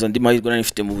kwangiza andi mahirwe nari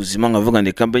mfite mu buzima nkavuga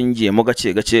ndeka mbe ngiyemo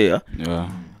gakeya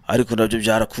ariko nabyo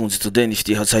byarakunze today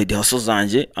nifite side hustle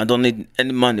zanjye I don't need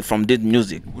any money from this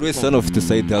music uretse hano ufite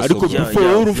side hustle ariko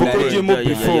before urumva ko ugiyemo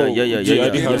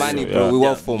before money bro we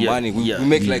work for money we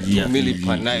make like 2 million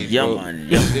per night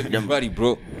everybody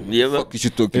bro fuck you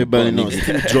should talk about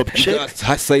drop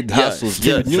check side hustles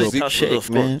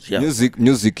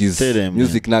music is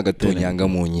music nagatonyanga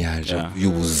mu nyanja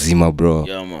y'ubuzima bro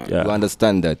you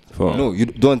understand that no you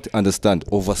don't understand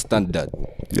overstand that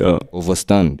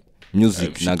overstand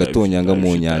music nagatonyanga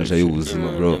mu nyanja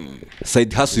y'ubuzima bro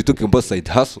side hustle you talking about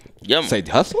side hustle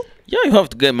side hustle yeah you have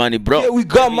to get money bro yeah we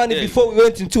got money before we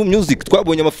went into music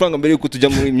twabonye amafaranga mbere yuko tujya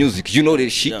muri music you know that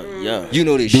shit you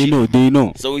know that shit they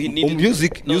know so we need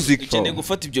music cyane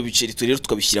gufata ibyo biceri rero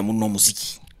tukabishyira muri no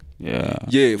muziki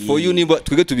yeah for you niba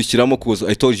twege tubishyiramo cause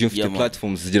I told you the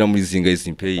platforms zigera muri zinga is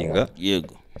paying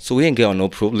yego so we ain't got no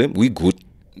problem we good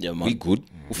we good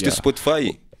ufite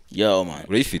Spotify man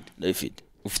Rayfit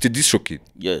ufite DistroKid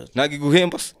nagi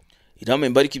guhemba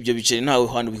iramemba ariko ibyo biceri ntawe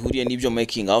hantu bihuriye n'ibyo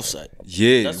making outside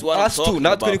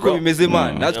natwe niko bimeze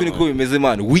man natwe niko bimeze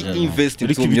man we invest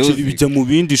into music bijya mu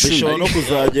bindi bishobora no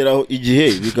kuzageraho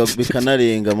igihe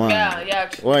bikanarenga man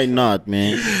why not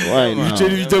man why not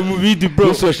biceri bijya mu bindi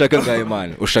bro ushaka ngaye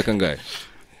man ushaka ngaye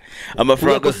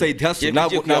amafaranga side hustle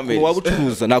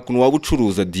nakuntu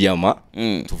wabucuruza diama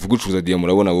tuvuga ucuruza diama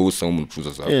urabona wowe usanga umuntu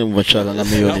ucuruza zawe bashaka nka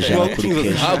miliyoni ijana kuri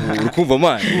cash ukumva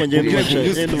man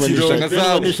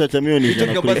nishaka miliyoni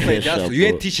ijana kuri cash you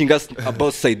ain't teaching us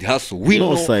about side hustle we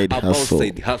know about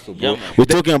side hustle bro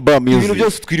we're talking about music ibintu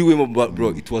byose twiriwemo bro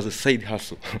it was a side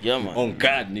hustle on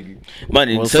god nigga man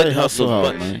it's side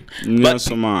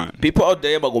hustle man people out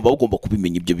there bagomba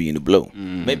kubimenya ibyo bintu bro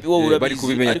maybe what bari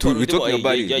kubimenya we talking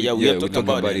about we are talking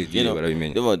about it, you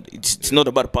know, it's not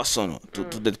about personal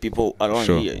to the people around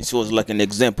here. It was like an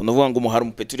example. No wangu muharu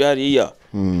mpeturi hariya.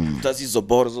 Utazizo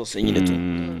boro zose nyine tu.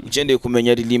 Ugendeye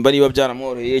kumenya ririmba niba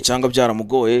byaramworoheye cyangwa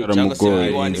byaramugoye cyangwa se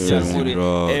wani byamure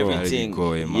everything.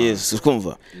 Yes,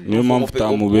 ukumva. Niyo mpamvu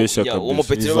tamubeshya kabisa.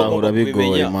 Umupetiri bagomba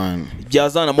bigoye man.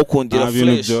 Byazana mukundira fresh.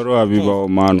 Ibintu byoro bibaho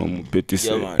man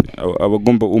umupetisi.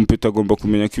 Abagomba umpeta agomba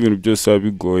kumenya ko ibintu byose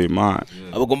bigoye man.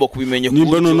 Abagomba kubimenya ko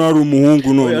nimba none ari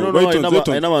umuhungu none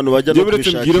n'abantu bajya no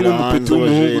kwishakira umupeti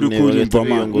w'umuhungu uri kurimba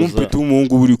man umupeti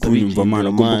w'umuhungu uri kurimba man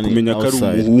agomba kumenya ko ari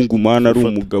umuhungu man ari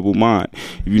umugabo man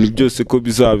ibintu byose ko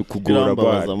bizabikugora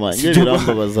man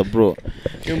birambabaza bro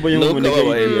nimba y'umuntu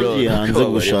yagiye hanze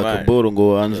gushaka boro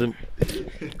ngo hanze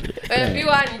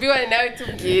B1 nawe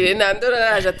tubwire nandora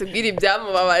araje atubwira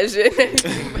ibyamubabaje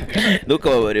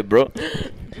ntukababare bro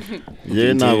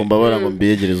ye ntabwo mbabara ngo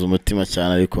mbiyegereze umutima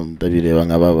cyane ariko ndabireba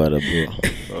nkababara bro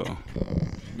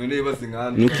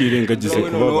nukirengagize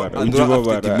kubabara ujye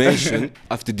ubabara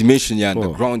after dimension ya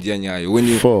underground ya nyayo when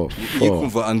you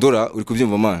kumva Andora uri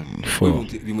kubyumva man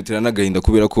bimutera n'agahinda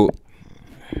kubera ko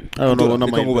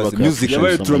music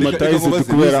yabaye traumatized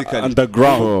kubera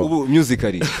underground ubu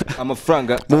musically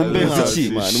amafaranga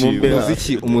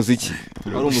umuziki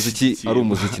ari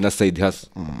umuziki na side hustle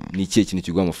ni ikihe kintu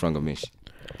kigwa amafaranga menshi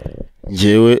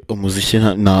njyewe umuziki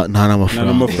nta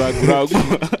n'amafaranga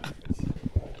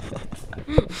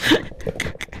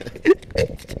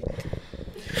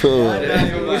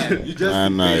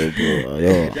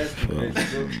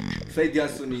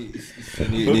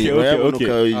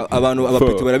abantu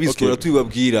abapeti barabizikora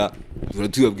tubibabwira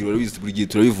barabizi buri gihe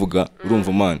turabivuga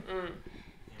urumva man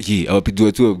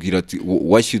abapeti tubabwira ati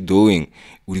what you doing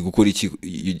uri gukora iki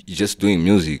you just doing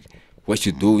music what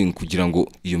you doing kugira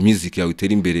ngo iyo music yawe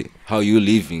itere imbere how you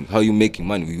living how you making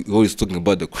money we always talking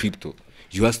about the crypto.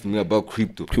 You asked me about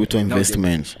crypto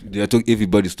investments.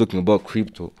 Everybody's talking about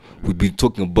crypto. We've been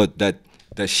talking about that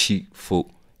shit for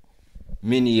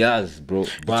many years, bro.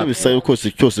 Icyo bisaba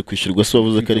kose cyose kwishirwa so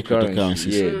bavuze ko ari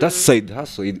cryptocurrencies. Yeah, that's side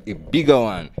hustle, a bigger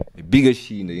one, a bigger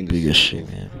shit in the industry. Bigger shit,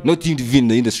 man. Not in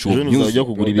the industry. Ejo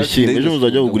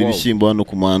muzajya kugura ibishyimbo hano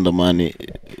ku muhanda man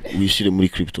wishire muri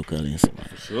cryptocurrency.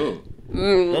 Sure.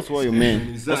 That's what you mean.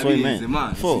 That's what you mean.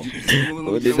 For.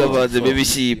 Odega baze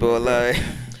bibishyimbo wallahi.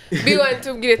 B1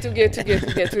 tubwire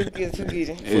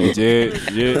je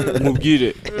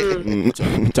mubwire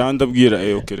cyandabwira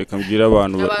okay reka mbwira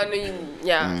abantu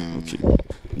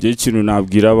ngiye ikintu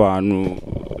nabwira abantu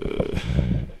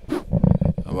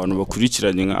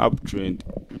bakurikiranye nka uptrend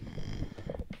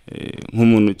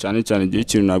nk'umuntu cyane cyane ngiye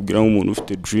ikintu nabwira nk'umuntu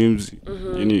ufite dreams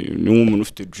ni nk'umuntu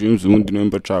ufite dreams ubundi niwe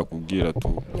mba nshaka kubwira tu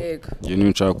ngiye niwe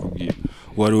nshaka kubwira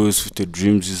wari wese ufite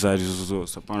dreams izari zo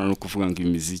zose apana no kuvuga ngo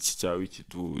imiziki cyawe iki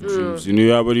tu dreams niyo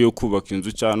yaba ari yo kubaka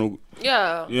inzu cyane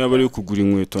niyo yaba ari yo kugura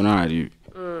inkweto ntari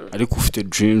ariko ufite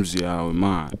dreams yawe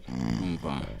man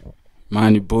umva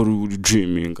man boru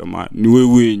dreaming man niwe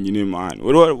wenyine man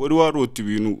wari warota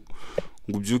ibintu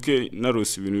ngo ubyuke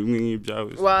narose ibintu bimwe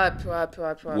nk'ibyawe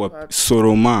wapi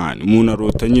Solomon umuntu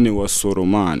arota nyine wa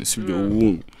Solomon sibyo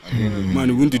ubundi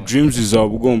man ubundi dreams zawe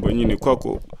ugomba nyine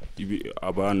kwako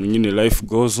abantu nyine life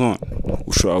goes on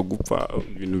ushobora gupfa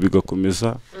ibintu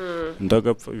bigakomeza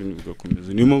ndagapfa ibintu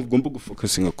bigakomeza niyo mpamvu ugomba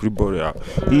gufocusinga kuri ball yawe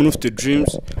umuntu ufite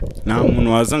dreams nta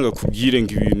muntu wazanga kubwire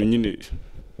ngo ibintu nyine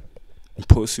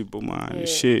impossible man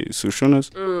shit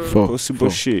solutions possible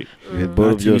shit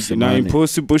ball byose na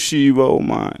impossible shit ba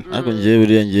man ariko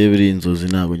ngiye buri inzozi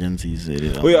ntabwo njya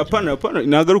nzizerera oya apana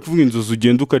ntago ari kuvuga inzozi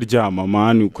ugenda ukaryama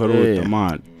man ukarota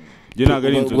man je ntago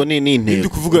ari inzozi ubwo ni intego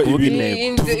kuvuga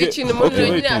ibintu ikintu umuntu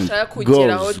nyine ashaka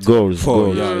kugeraho goals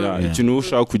ikintu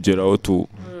ushaka kugeraho tu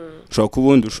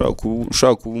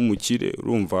ushaka kuba umukire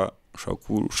urumva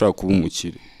ushaka kuba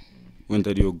umukire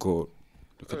wenda ariyo goal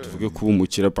reka tuvuge kuba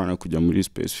umukire apana kujya muri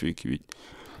specific ibiki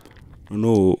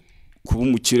no kuba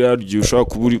umukire aryo ushaka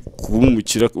kuba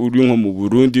umukire uri nko mu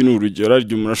Burundi n'urugero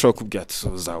aryo umuntu ashaka kubwira ati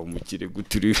soza umukire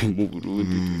guturi mu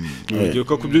Burundi urugero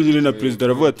ko kubyo nyine na president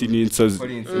aravuga ati ni insazi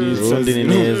ni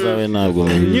neza we ntabwo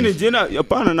nyine je na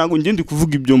apana ntabwo ngende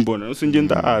kuvuga ibyo mbona nose nge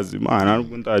ndahazi man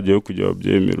ntabwo ndagiye kujya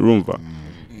babyemera urumva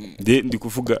ndi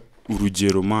kuvuga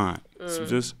urugero man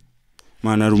sibyo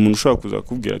man ari umuntu ushaka kuza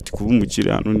kubwira ati kuba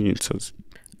umukire hano ni insazi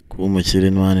kuba umukire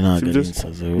n'abandi ntabwo ari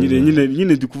insazi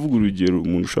nyine ndi kuvuga urugero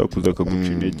umuntu ushaka kuza akaguca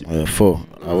intege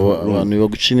abantu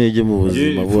baguca intege mu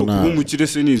buzima bo nta kuba umukire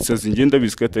se ni insazi ngenda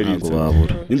bizika atari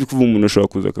insazi ndi kuvuga umuntu ushaka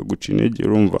kuza akaguca intege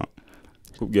urumva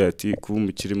kubwira ati kuba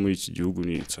umukire muri iki gihugu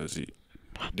ni insazi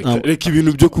reka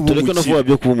ibintu byo kuba umukire tureka no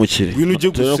byo kuba umukire ibintu ujye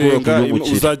gusenga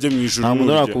uzajye mu ijuru nta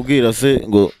muntu arakubwira se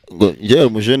ngo njyewe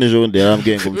umujene ejo bundi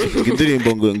yarambwiye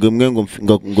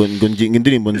ngo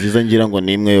indirimbo nziza ngira ngo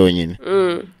ni imwe yonyine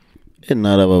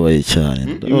narababaye cyane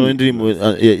indirimbo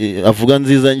avuga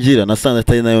nziza ngira nasanze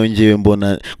atari nayo ngiye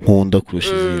mbona nkunda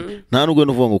kurusha izindi nta nubwo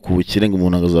nuvuga ngo kubukire ngo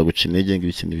umuntu azaguca intege ngo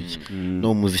ibiki n'ibiki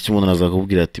no muziki umuntu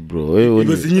azakubwira ati bro wewe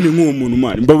ubaze nyine nk'uwo muntu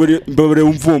man mbabare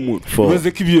wumva uwo muntu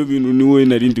ubaze ko ibyo bintu ni wowe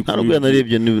narindi kuri ntabwo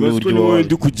narebye n'uburyo wowe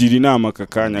ndi kugira inama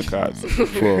akakanya kaza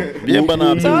byemba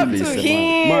nabyumvise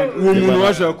man uwo muntu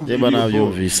washaka kubwira byemba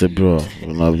nabyumvise bro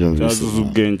nabyumvise yazuza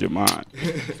ubwenge man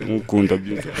nkukunda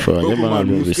byinshi byemba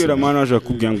nabyumvise aje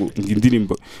kubwira ngo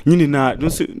indirimbo nyine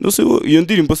nose iyo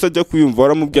ndirimbo sajya kuyumva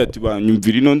waramubwiye ati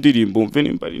banyumvira ino ndirimbo mve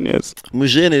nimba ari neza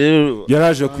mujene rero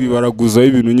yaraje kwibaraguza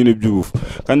ibintu nyine by'ubufu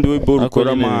kandi we ball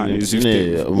ukora man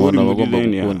zifite umuntu agomba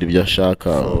gukunda ibyo ashaka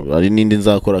ari nindi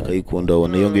nzakora akayikunda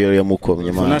ubona iyo ngiyo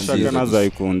yamukomye man nashaka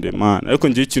nazayikunde man ariko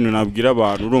ngiye ikintu nabwira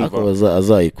abantu urumva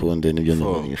azayikunde nibyo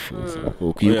nifuza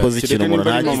kuko iyo ukoze ikintu umuntu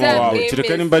ntagiye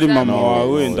kereka nimba ari mama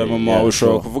wawe wenda mama wawe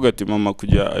ushobora kuvuga ati mama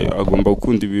kujya agomba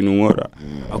gukunda ibintu nkora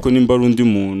ako nimba ari undi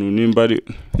muntu nimba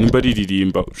ari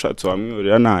ririmba ushatse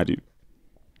wamwiyorera ntari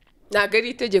ntago ari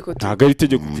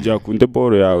itegeko kujya kunde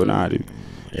ball yawe ntari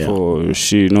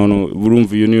shi none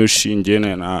urumva iyo niyo shinge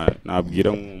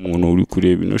nabwira nk'umuntu uri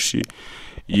kureba ino shi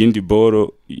yindi ball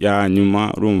ya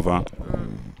nyuma urumva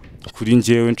kuri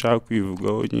njyewe nshaka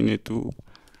kwivugaho nyine tu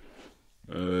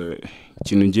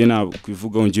ikintu ngiye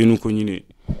nakwivugaho ngiye nuko nyine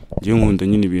ngiye nkunda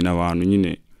nyine ibintu abantu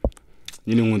nyine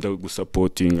nkunda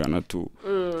gusapotinga na tu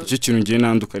icyo kintu ngiye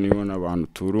nandukaniyeho n'abantu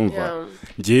turumva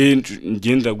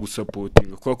ngenda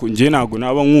gusapotinga kuko ngiye ntago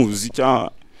naba nkuzi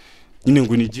cyangwa nyine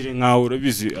ngo nigire nkaho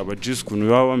urabizi abajisi ukuntu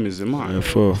baba bameze man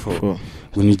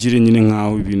ngo nigire nyine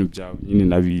nkaho ibintu byawe nyine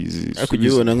nabizi ariko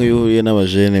ugiye ubona nk'iyo uhuriye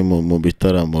n'abajene mu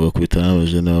bitaramo ugakubita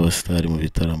n'abajene b'abasitari mu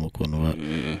bitaramo ukuntu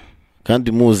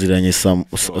kandi muziranye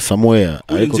somewhere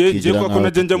ariko kigira nka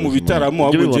najya njya mu bitaramo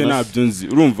ahubwo ngiye nabyo nzi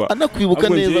urumva anakwibuka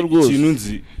neza rwose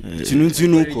ikintu nzi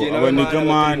nuko abanega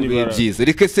mani byiza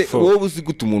reke se wowe uzi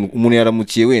gute umuntu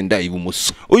yaramukiye wenda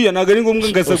ibumoso oya naga ari ngombwa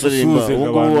ngaza gusuze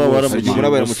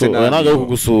abantu naga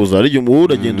kugusuza ari gihe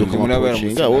uragenda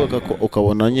ukamushinga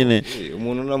ukabona nyine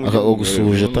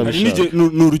ukagusuje atabishaka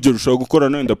n'urugero ushobora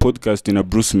gukora wenda podcast na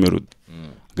Bruce Melody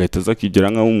gahita zakigera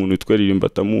nkaho umuntu twaririmba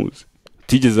atamuzi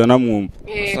atigeze anamwumva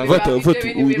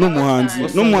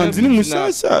n'umuhanzi ni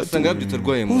mushyashya usanga yabyita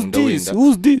urwaye mu nda wenda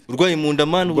urwaye mu nda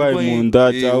man urwaye mu nda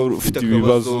cyangwa ufite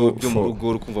ibibazo byo mu rugo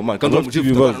ukumva man kandi ufite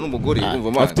ibibazo n'umugore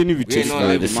ukumva man afite n'ibiceri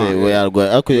we yarwaye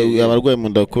ako yabarwaye mu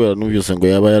nda kubera n'ubyose ngo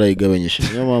yaba yarayigabanyije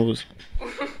niyo mpamvu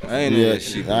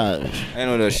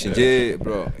ndashinge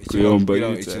bro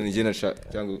ikintu ngena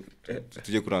cyangwa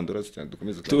tujye kurandura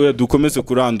cyangwa dukomeze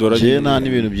kurandura je nta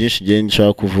n'ibintu byinshi je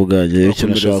nshaka kuvuga je icyo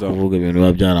nashaka kuvuga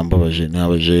ibintu byarambabaje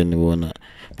n'abaje nibona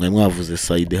mwe mwavuze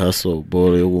side hustle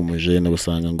ball yo bumuje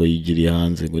n'abasanga ngo yigiriye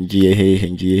hanze ngo ngiye hehe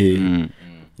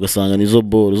ugasanga nizo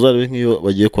ball uzarebe nk'iyo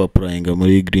bagiye kwa applyinga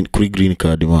muri kuri green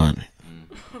card man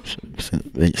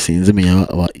sinzi menya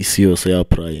isi yose ya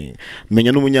applying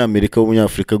menya n'umunyamerika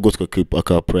w'umunyafrika gotwa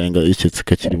aka applyinga iketse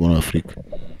kakiri muri Afrika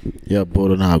ya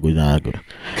ball ntago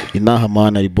inaha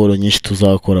man ari ball nyinshi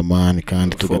tuzakora man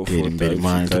kandi tugatera imbere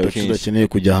man tudakeneye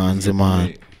kujya hanze man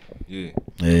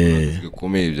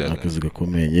akazi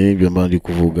gakomeye ibyo mbandi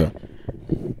kuvuga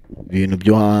ibintu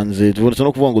byo hanze tubona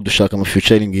no kuvuga ngo dushaka ama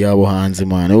featuring yabo hanze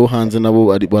man abo hanze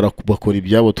nabo bakora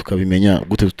ibyabo tukabimenya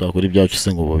gute tutakora ibyacu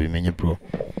se ngo babimenye bro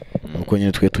nuko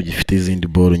nyine twe tugifite izindi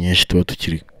ball nyinshi tuba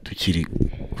tukiri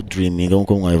dreaming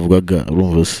nkuko mwabivugaga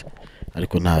urumva se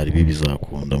ariko ntari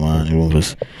bizakunda man urumva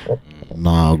se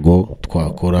nago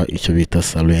twakora icyo bita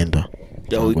surrender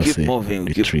keep moving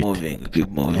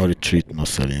no retreat no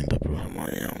surrender bro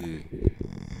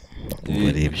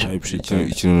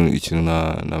ikintu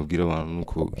nabwira abantu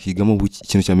nuko higamo buki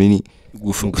ikintu cyameni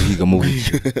gufunga higamo buki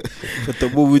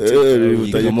fatamo buki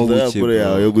higamo buki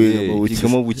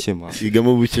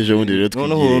higamo buki je bundi rero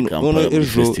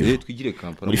twigire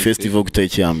Kampala muri festival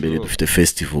gutaki ya mbere dufite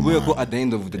festival man ko at the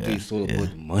end of the day it's all about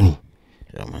money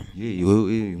man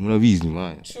murabizi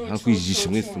man nta kwijisha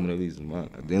mwese murabizi man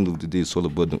at the end of the day it's all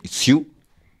about it's you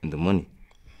and the money.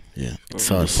 Yeah, it's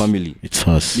us. Family. It's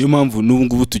us. Niyo mpamvu n'ubu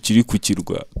ngubu tukiri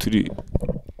kukirwa turi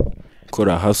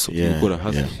kora haso gukora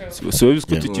haso so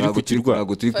biziko tukiri kukirwa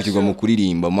ntago turi kukirwa mu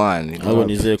kuririmba man abo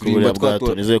nizeye ko buri bwato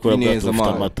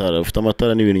ufite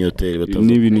amatara n'ibintu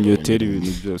hoteli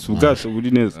ibintu byose ubwato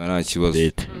buri neza nta kibazo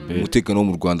umutekano wo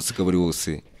mu Rwanda sika bari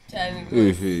wose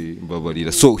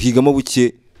mbabarira so higamo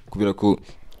buke kubera ko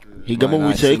higamo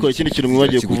buke ariko ikindi kintu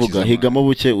mwagiye kuvuga higamo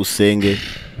buke usenge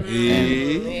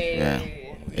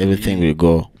everything will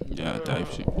go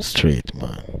straight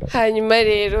man. Hanyuma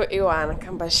rero iwana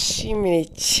kambashimire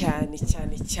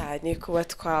cyane kuba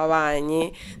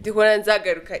twabanye ndikora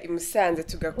nzagaruka i Musanze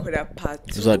tugakora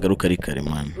part tuzagaruka ari kare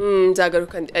man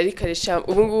nzagaruka ari kare sha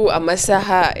ubu ngubu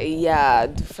amasaha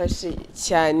yadufashe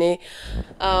cyane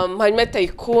hanyuma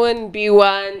TAYKUN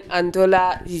B1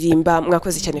 ANDOLLAH ririmba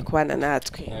mwakoze cyane kubana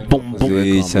natwe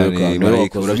cyane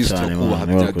marayika urabizwa kubaha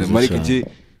bya marayika je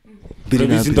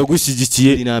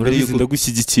ndagushyigikiye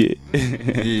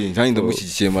kandi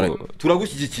ndagushyigikiye marayika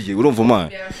turagushyigikiye urumva man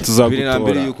tuzagutora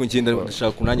mbere yuko ngenda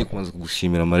ndashaka kunanye kumanza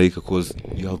kugushimira marayika cause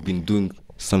you have been doing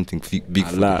something big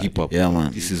for hip hop.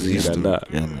 This is history.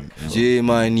 Je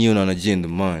man niyo nanagenda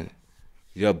man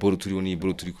ya boro turiho ni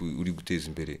boro turi uri guteza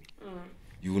imbere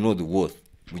you know the worth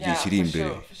mugiye kiri imbere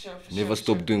never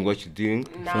stop doing what you doing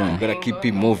you gotta keep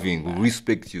it moving we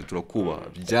respect you turakuba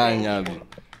byanyabyo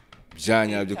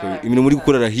ibintu muri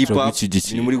gukora hip hop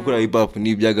ibintu muri gukora hip hop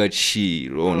ni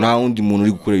by'agaciro nta wundi muntu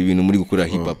uri gukora ibintu muri gukora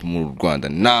hip hop mu Rwanda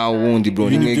nta wundi bro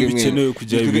nimwege bikenewe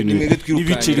kujya ibintu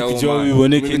n'ibiceri kujya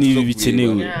biboneke nibi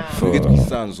bikenewe twige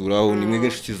twisanzuraho nimwege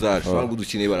inshuti zacu ntabwo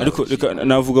dukeneye bara ariko reka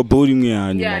navuga ball imwe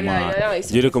yanyuma man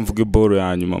gereka mvuge ball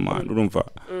yanyuma man urumva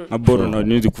nka ball na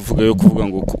ndi kuvuga yo kuvuga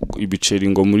ngo ibiceri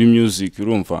ngo muri music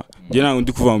urumva je ntabwo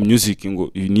ndi kuvuga mu music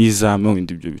ngo nizame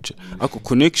windi ibyo bice ako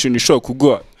connection ishobora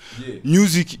kugwa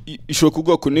music ishobora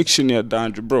kugwa connection ya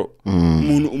danger bro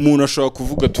umuntu ashobora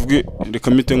kuvuga tuvuge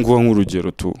reka mite nguha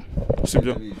nk'urugero tu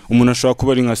sibyo umuntu ashobora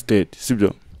kuba ari nka state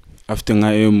sibyo afite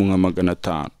nka nka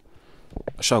 500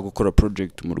 ashaka gukora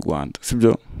project mu Rwanda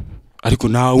sibyo ariko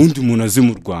nta wundi muntu azi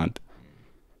mu Rwanda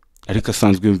ariko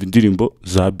asanzwe yumva indirimbo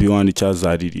za B1 cya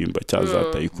za RIRIMBA cya za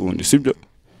TAYKUN sibyo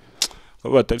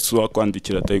batari so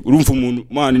kwandikira TAYKUN urumva umuntu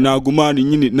man nago man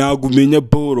nyine nago umenya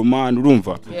boro man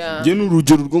urumva je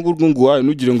n'urugero rwo ngo waye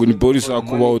nugire ngo ni boro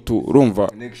isakubaho tu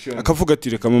urumva akavuga ati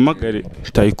reka mamagare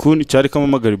TAYKUN cyari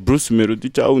kamamagare Bruce Melody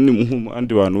cyaho ni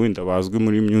nk'umandi bantu wenda bazwi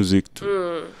muri music tu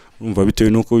urumva bitewe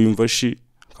nuko yumva shi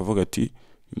akavuga ati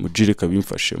mujire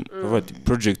kabimfashemo akavuga ati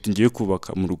project ngiye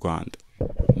kubaka mu Rwanda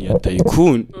ni ya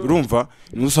TAYKUN urumva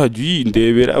nuzajya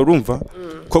yindebera urumva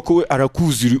koko we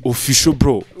arakuziri official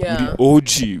bro uri OG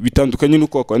bitandukanye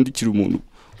nuko wakwandikira umuntu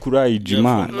kuri IG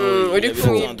man uri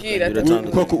kumwibwira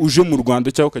koko uje mu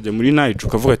Rwanda cyangwa ukajya muri Night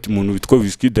ukavuga ati umuntu witwa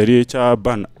Whisky Darie cya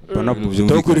Bana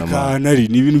kuri kanari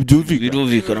ni ibintu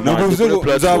byumvikana ntabwo bivuze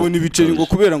ngo nzabona ibiceri ngo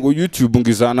kubera ngo YouTube ngo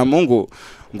izanamo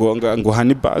ngo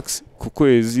honey bucks ku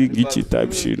kwezi ngiki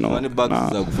type shit no honey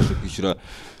bucks zagufasha kwishyura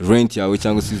rent yawe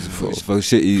cyangwa se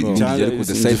zifashe ibindi ku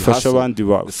the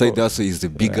side hustle is the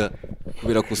bigger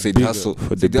kubera ko side hustle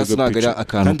nagara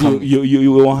akantu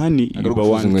yo wahani iba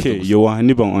 1k yo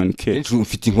wahani ba 1k enshi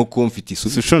mfite inkoko mfite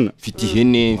isubi mfite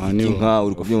ihene mfite inka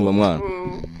uri kubyumva mwana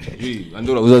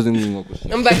andora uzaze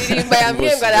nk'inkoko mbaririmba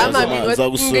yambwiye ngo aramami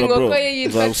inkoko ye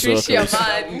yitwa Tricia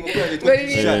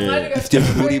man mfite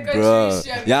muri bro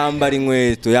yambara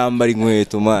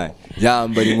inkweto man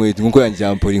yambara inkweto nkuko yanjye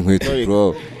yampora inkweto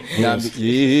bro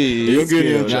iyo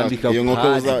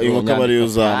nkoko bari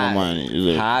uzama man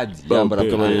yambara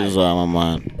kabari uzama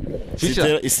man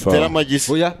isitera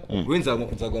amagisi oya wenza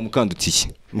nzagwa mukandutiye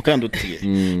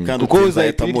kuko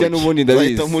uzahita n'ubundi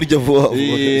ndabizi murya vuba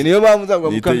niyo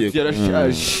bamuzagwa mukandutiye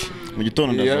arashaje mu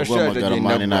gitondo ndaguhamagara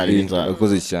man narinza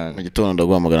akoze cyane mu gitondo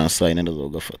ndaguhamagara saa 4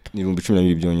 ndazogafata ni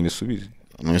 12 byonyine subize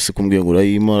none kumbwiye ngo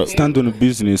urayima stand on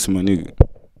business man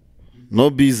no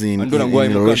busy in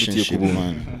relationship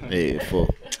man for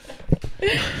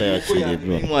tayakire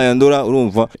bro mwayandora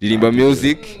urumva ririmba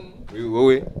music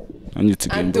wowe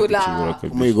ANDOLLAH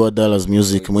my god dollars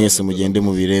music mwese mugende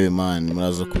mubirebe man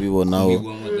muraza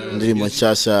kubibonaho ndimo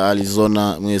cyashya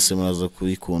Arizona mwese muraza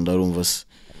kubikunda urumva se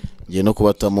ngiye no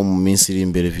kubatamo mu minsi iri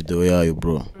imbere video yayo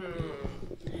bro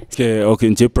okay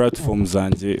nje platform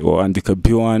zanje wandika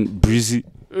B1BLEAZE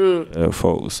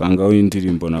for usanga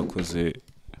w'indirimbo nakoze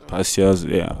past years.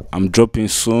 Yeah, I'm dropping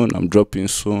soon.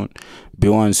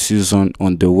 B1 season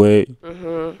on the way.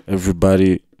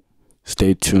 Everybody,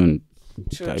 stay tuned.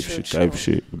 Type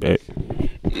shit.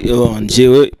 Yo,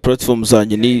 njyewe platform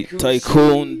zanjye ni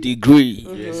TAYKUN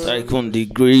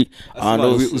degree.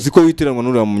 Uziko witiranwa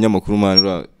n'ura munyamakuru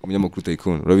man, umunyamakuru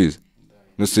TAYKUN, urabizi?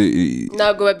 Nose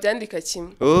ntago babyandika kimwe.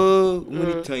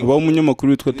 Ba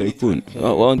umunyamakuru witwa TAYKUN.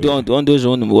 Wandi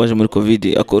waje muri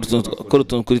covid akora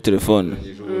utuntu kuri telefone.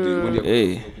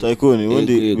 TAYKUN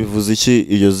ubundi bivuze iki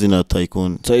iryo zina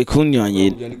TAYKUN?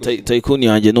 TAYKUN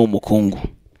yanjye ni umukungu.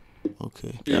 Okay.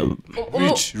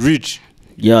 Rich.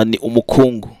 Ya ni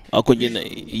umukungu. Ako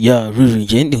nyine ya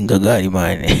ngende ngagari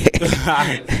man.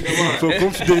 So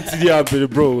confidence ya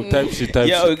bro. Type shit.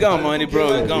 Yeah, we got money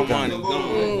bro.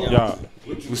 Yeah.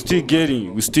 We still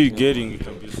getting it.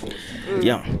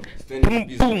 Yeah.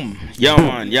 Boom.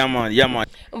 Yeah man.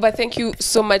 Umva, thank you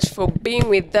so much for being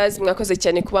with us. Mwakoze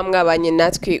cyane kuba mwabanye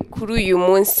natwe kuri uyu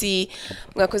munsi.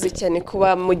 Mwakoze cyane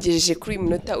kuba mugejeje kuri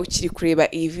minota ukiri kureba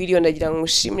iyi video. Ndagira ngo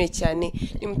mushimire cyane.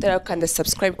 Nimutarakanda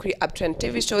subscribe kuri UPTREND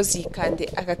TV shows yikande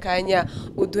aka kanya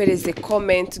uduhereze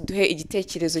comment, uduhe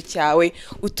igitekerezo cyawe,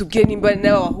 utubwire nimba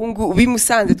n'abahungu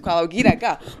ubimusanze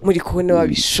twababwiraga muri kubona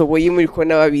babishoboye, muri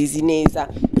kubona babizi neza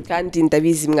kandi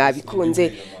ndabizi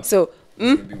mwabikunze. So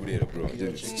Nge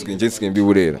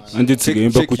burera anditse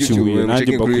mba kukibuye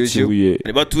nanjye bakukibuye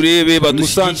baturebe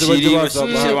badushyikire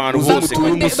abantu bose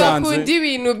bakunda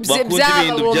ibintu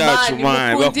byacu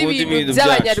man, bakunda ibintu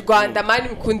by'abanyarwanda man,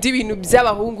 bakunda ibintu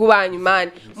by'abahungu banyu man,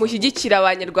 mushyigikira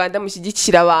abanyarwanda,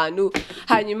 mushyigikira abantu.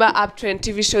 Hanyuma UPTREND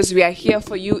TV shows, we are here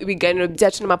for you. Ibiganiro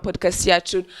byacu n'ama podcast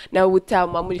yacu nawe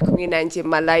utama muri kumwe nanjye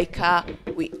Malaika.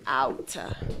 We out.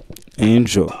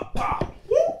 Angel.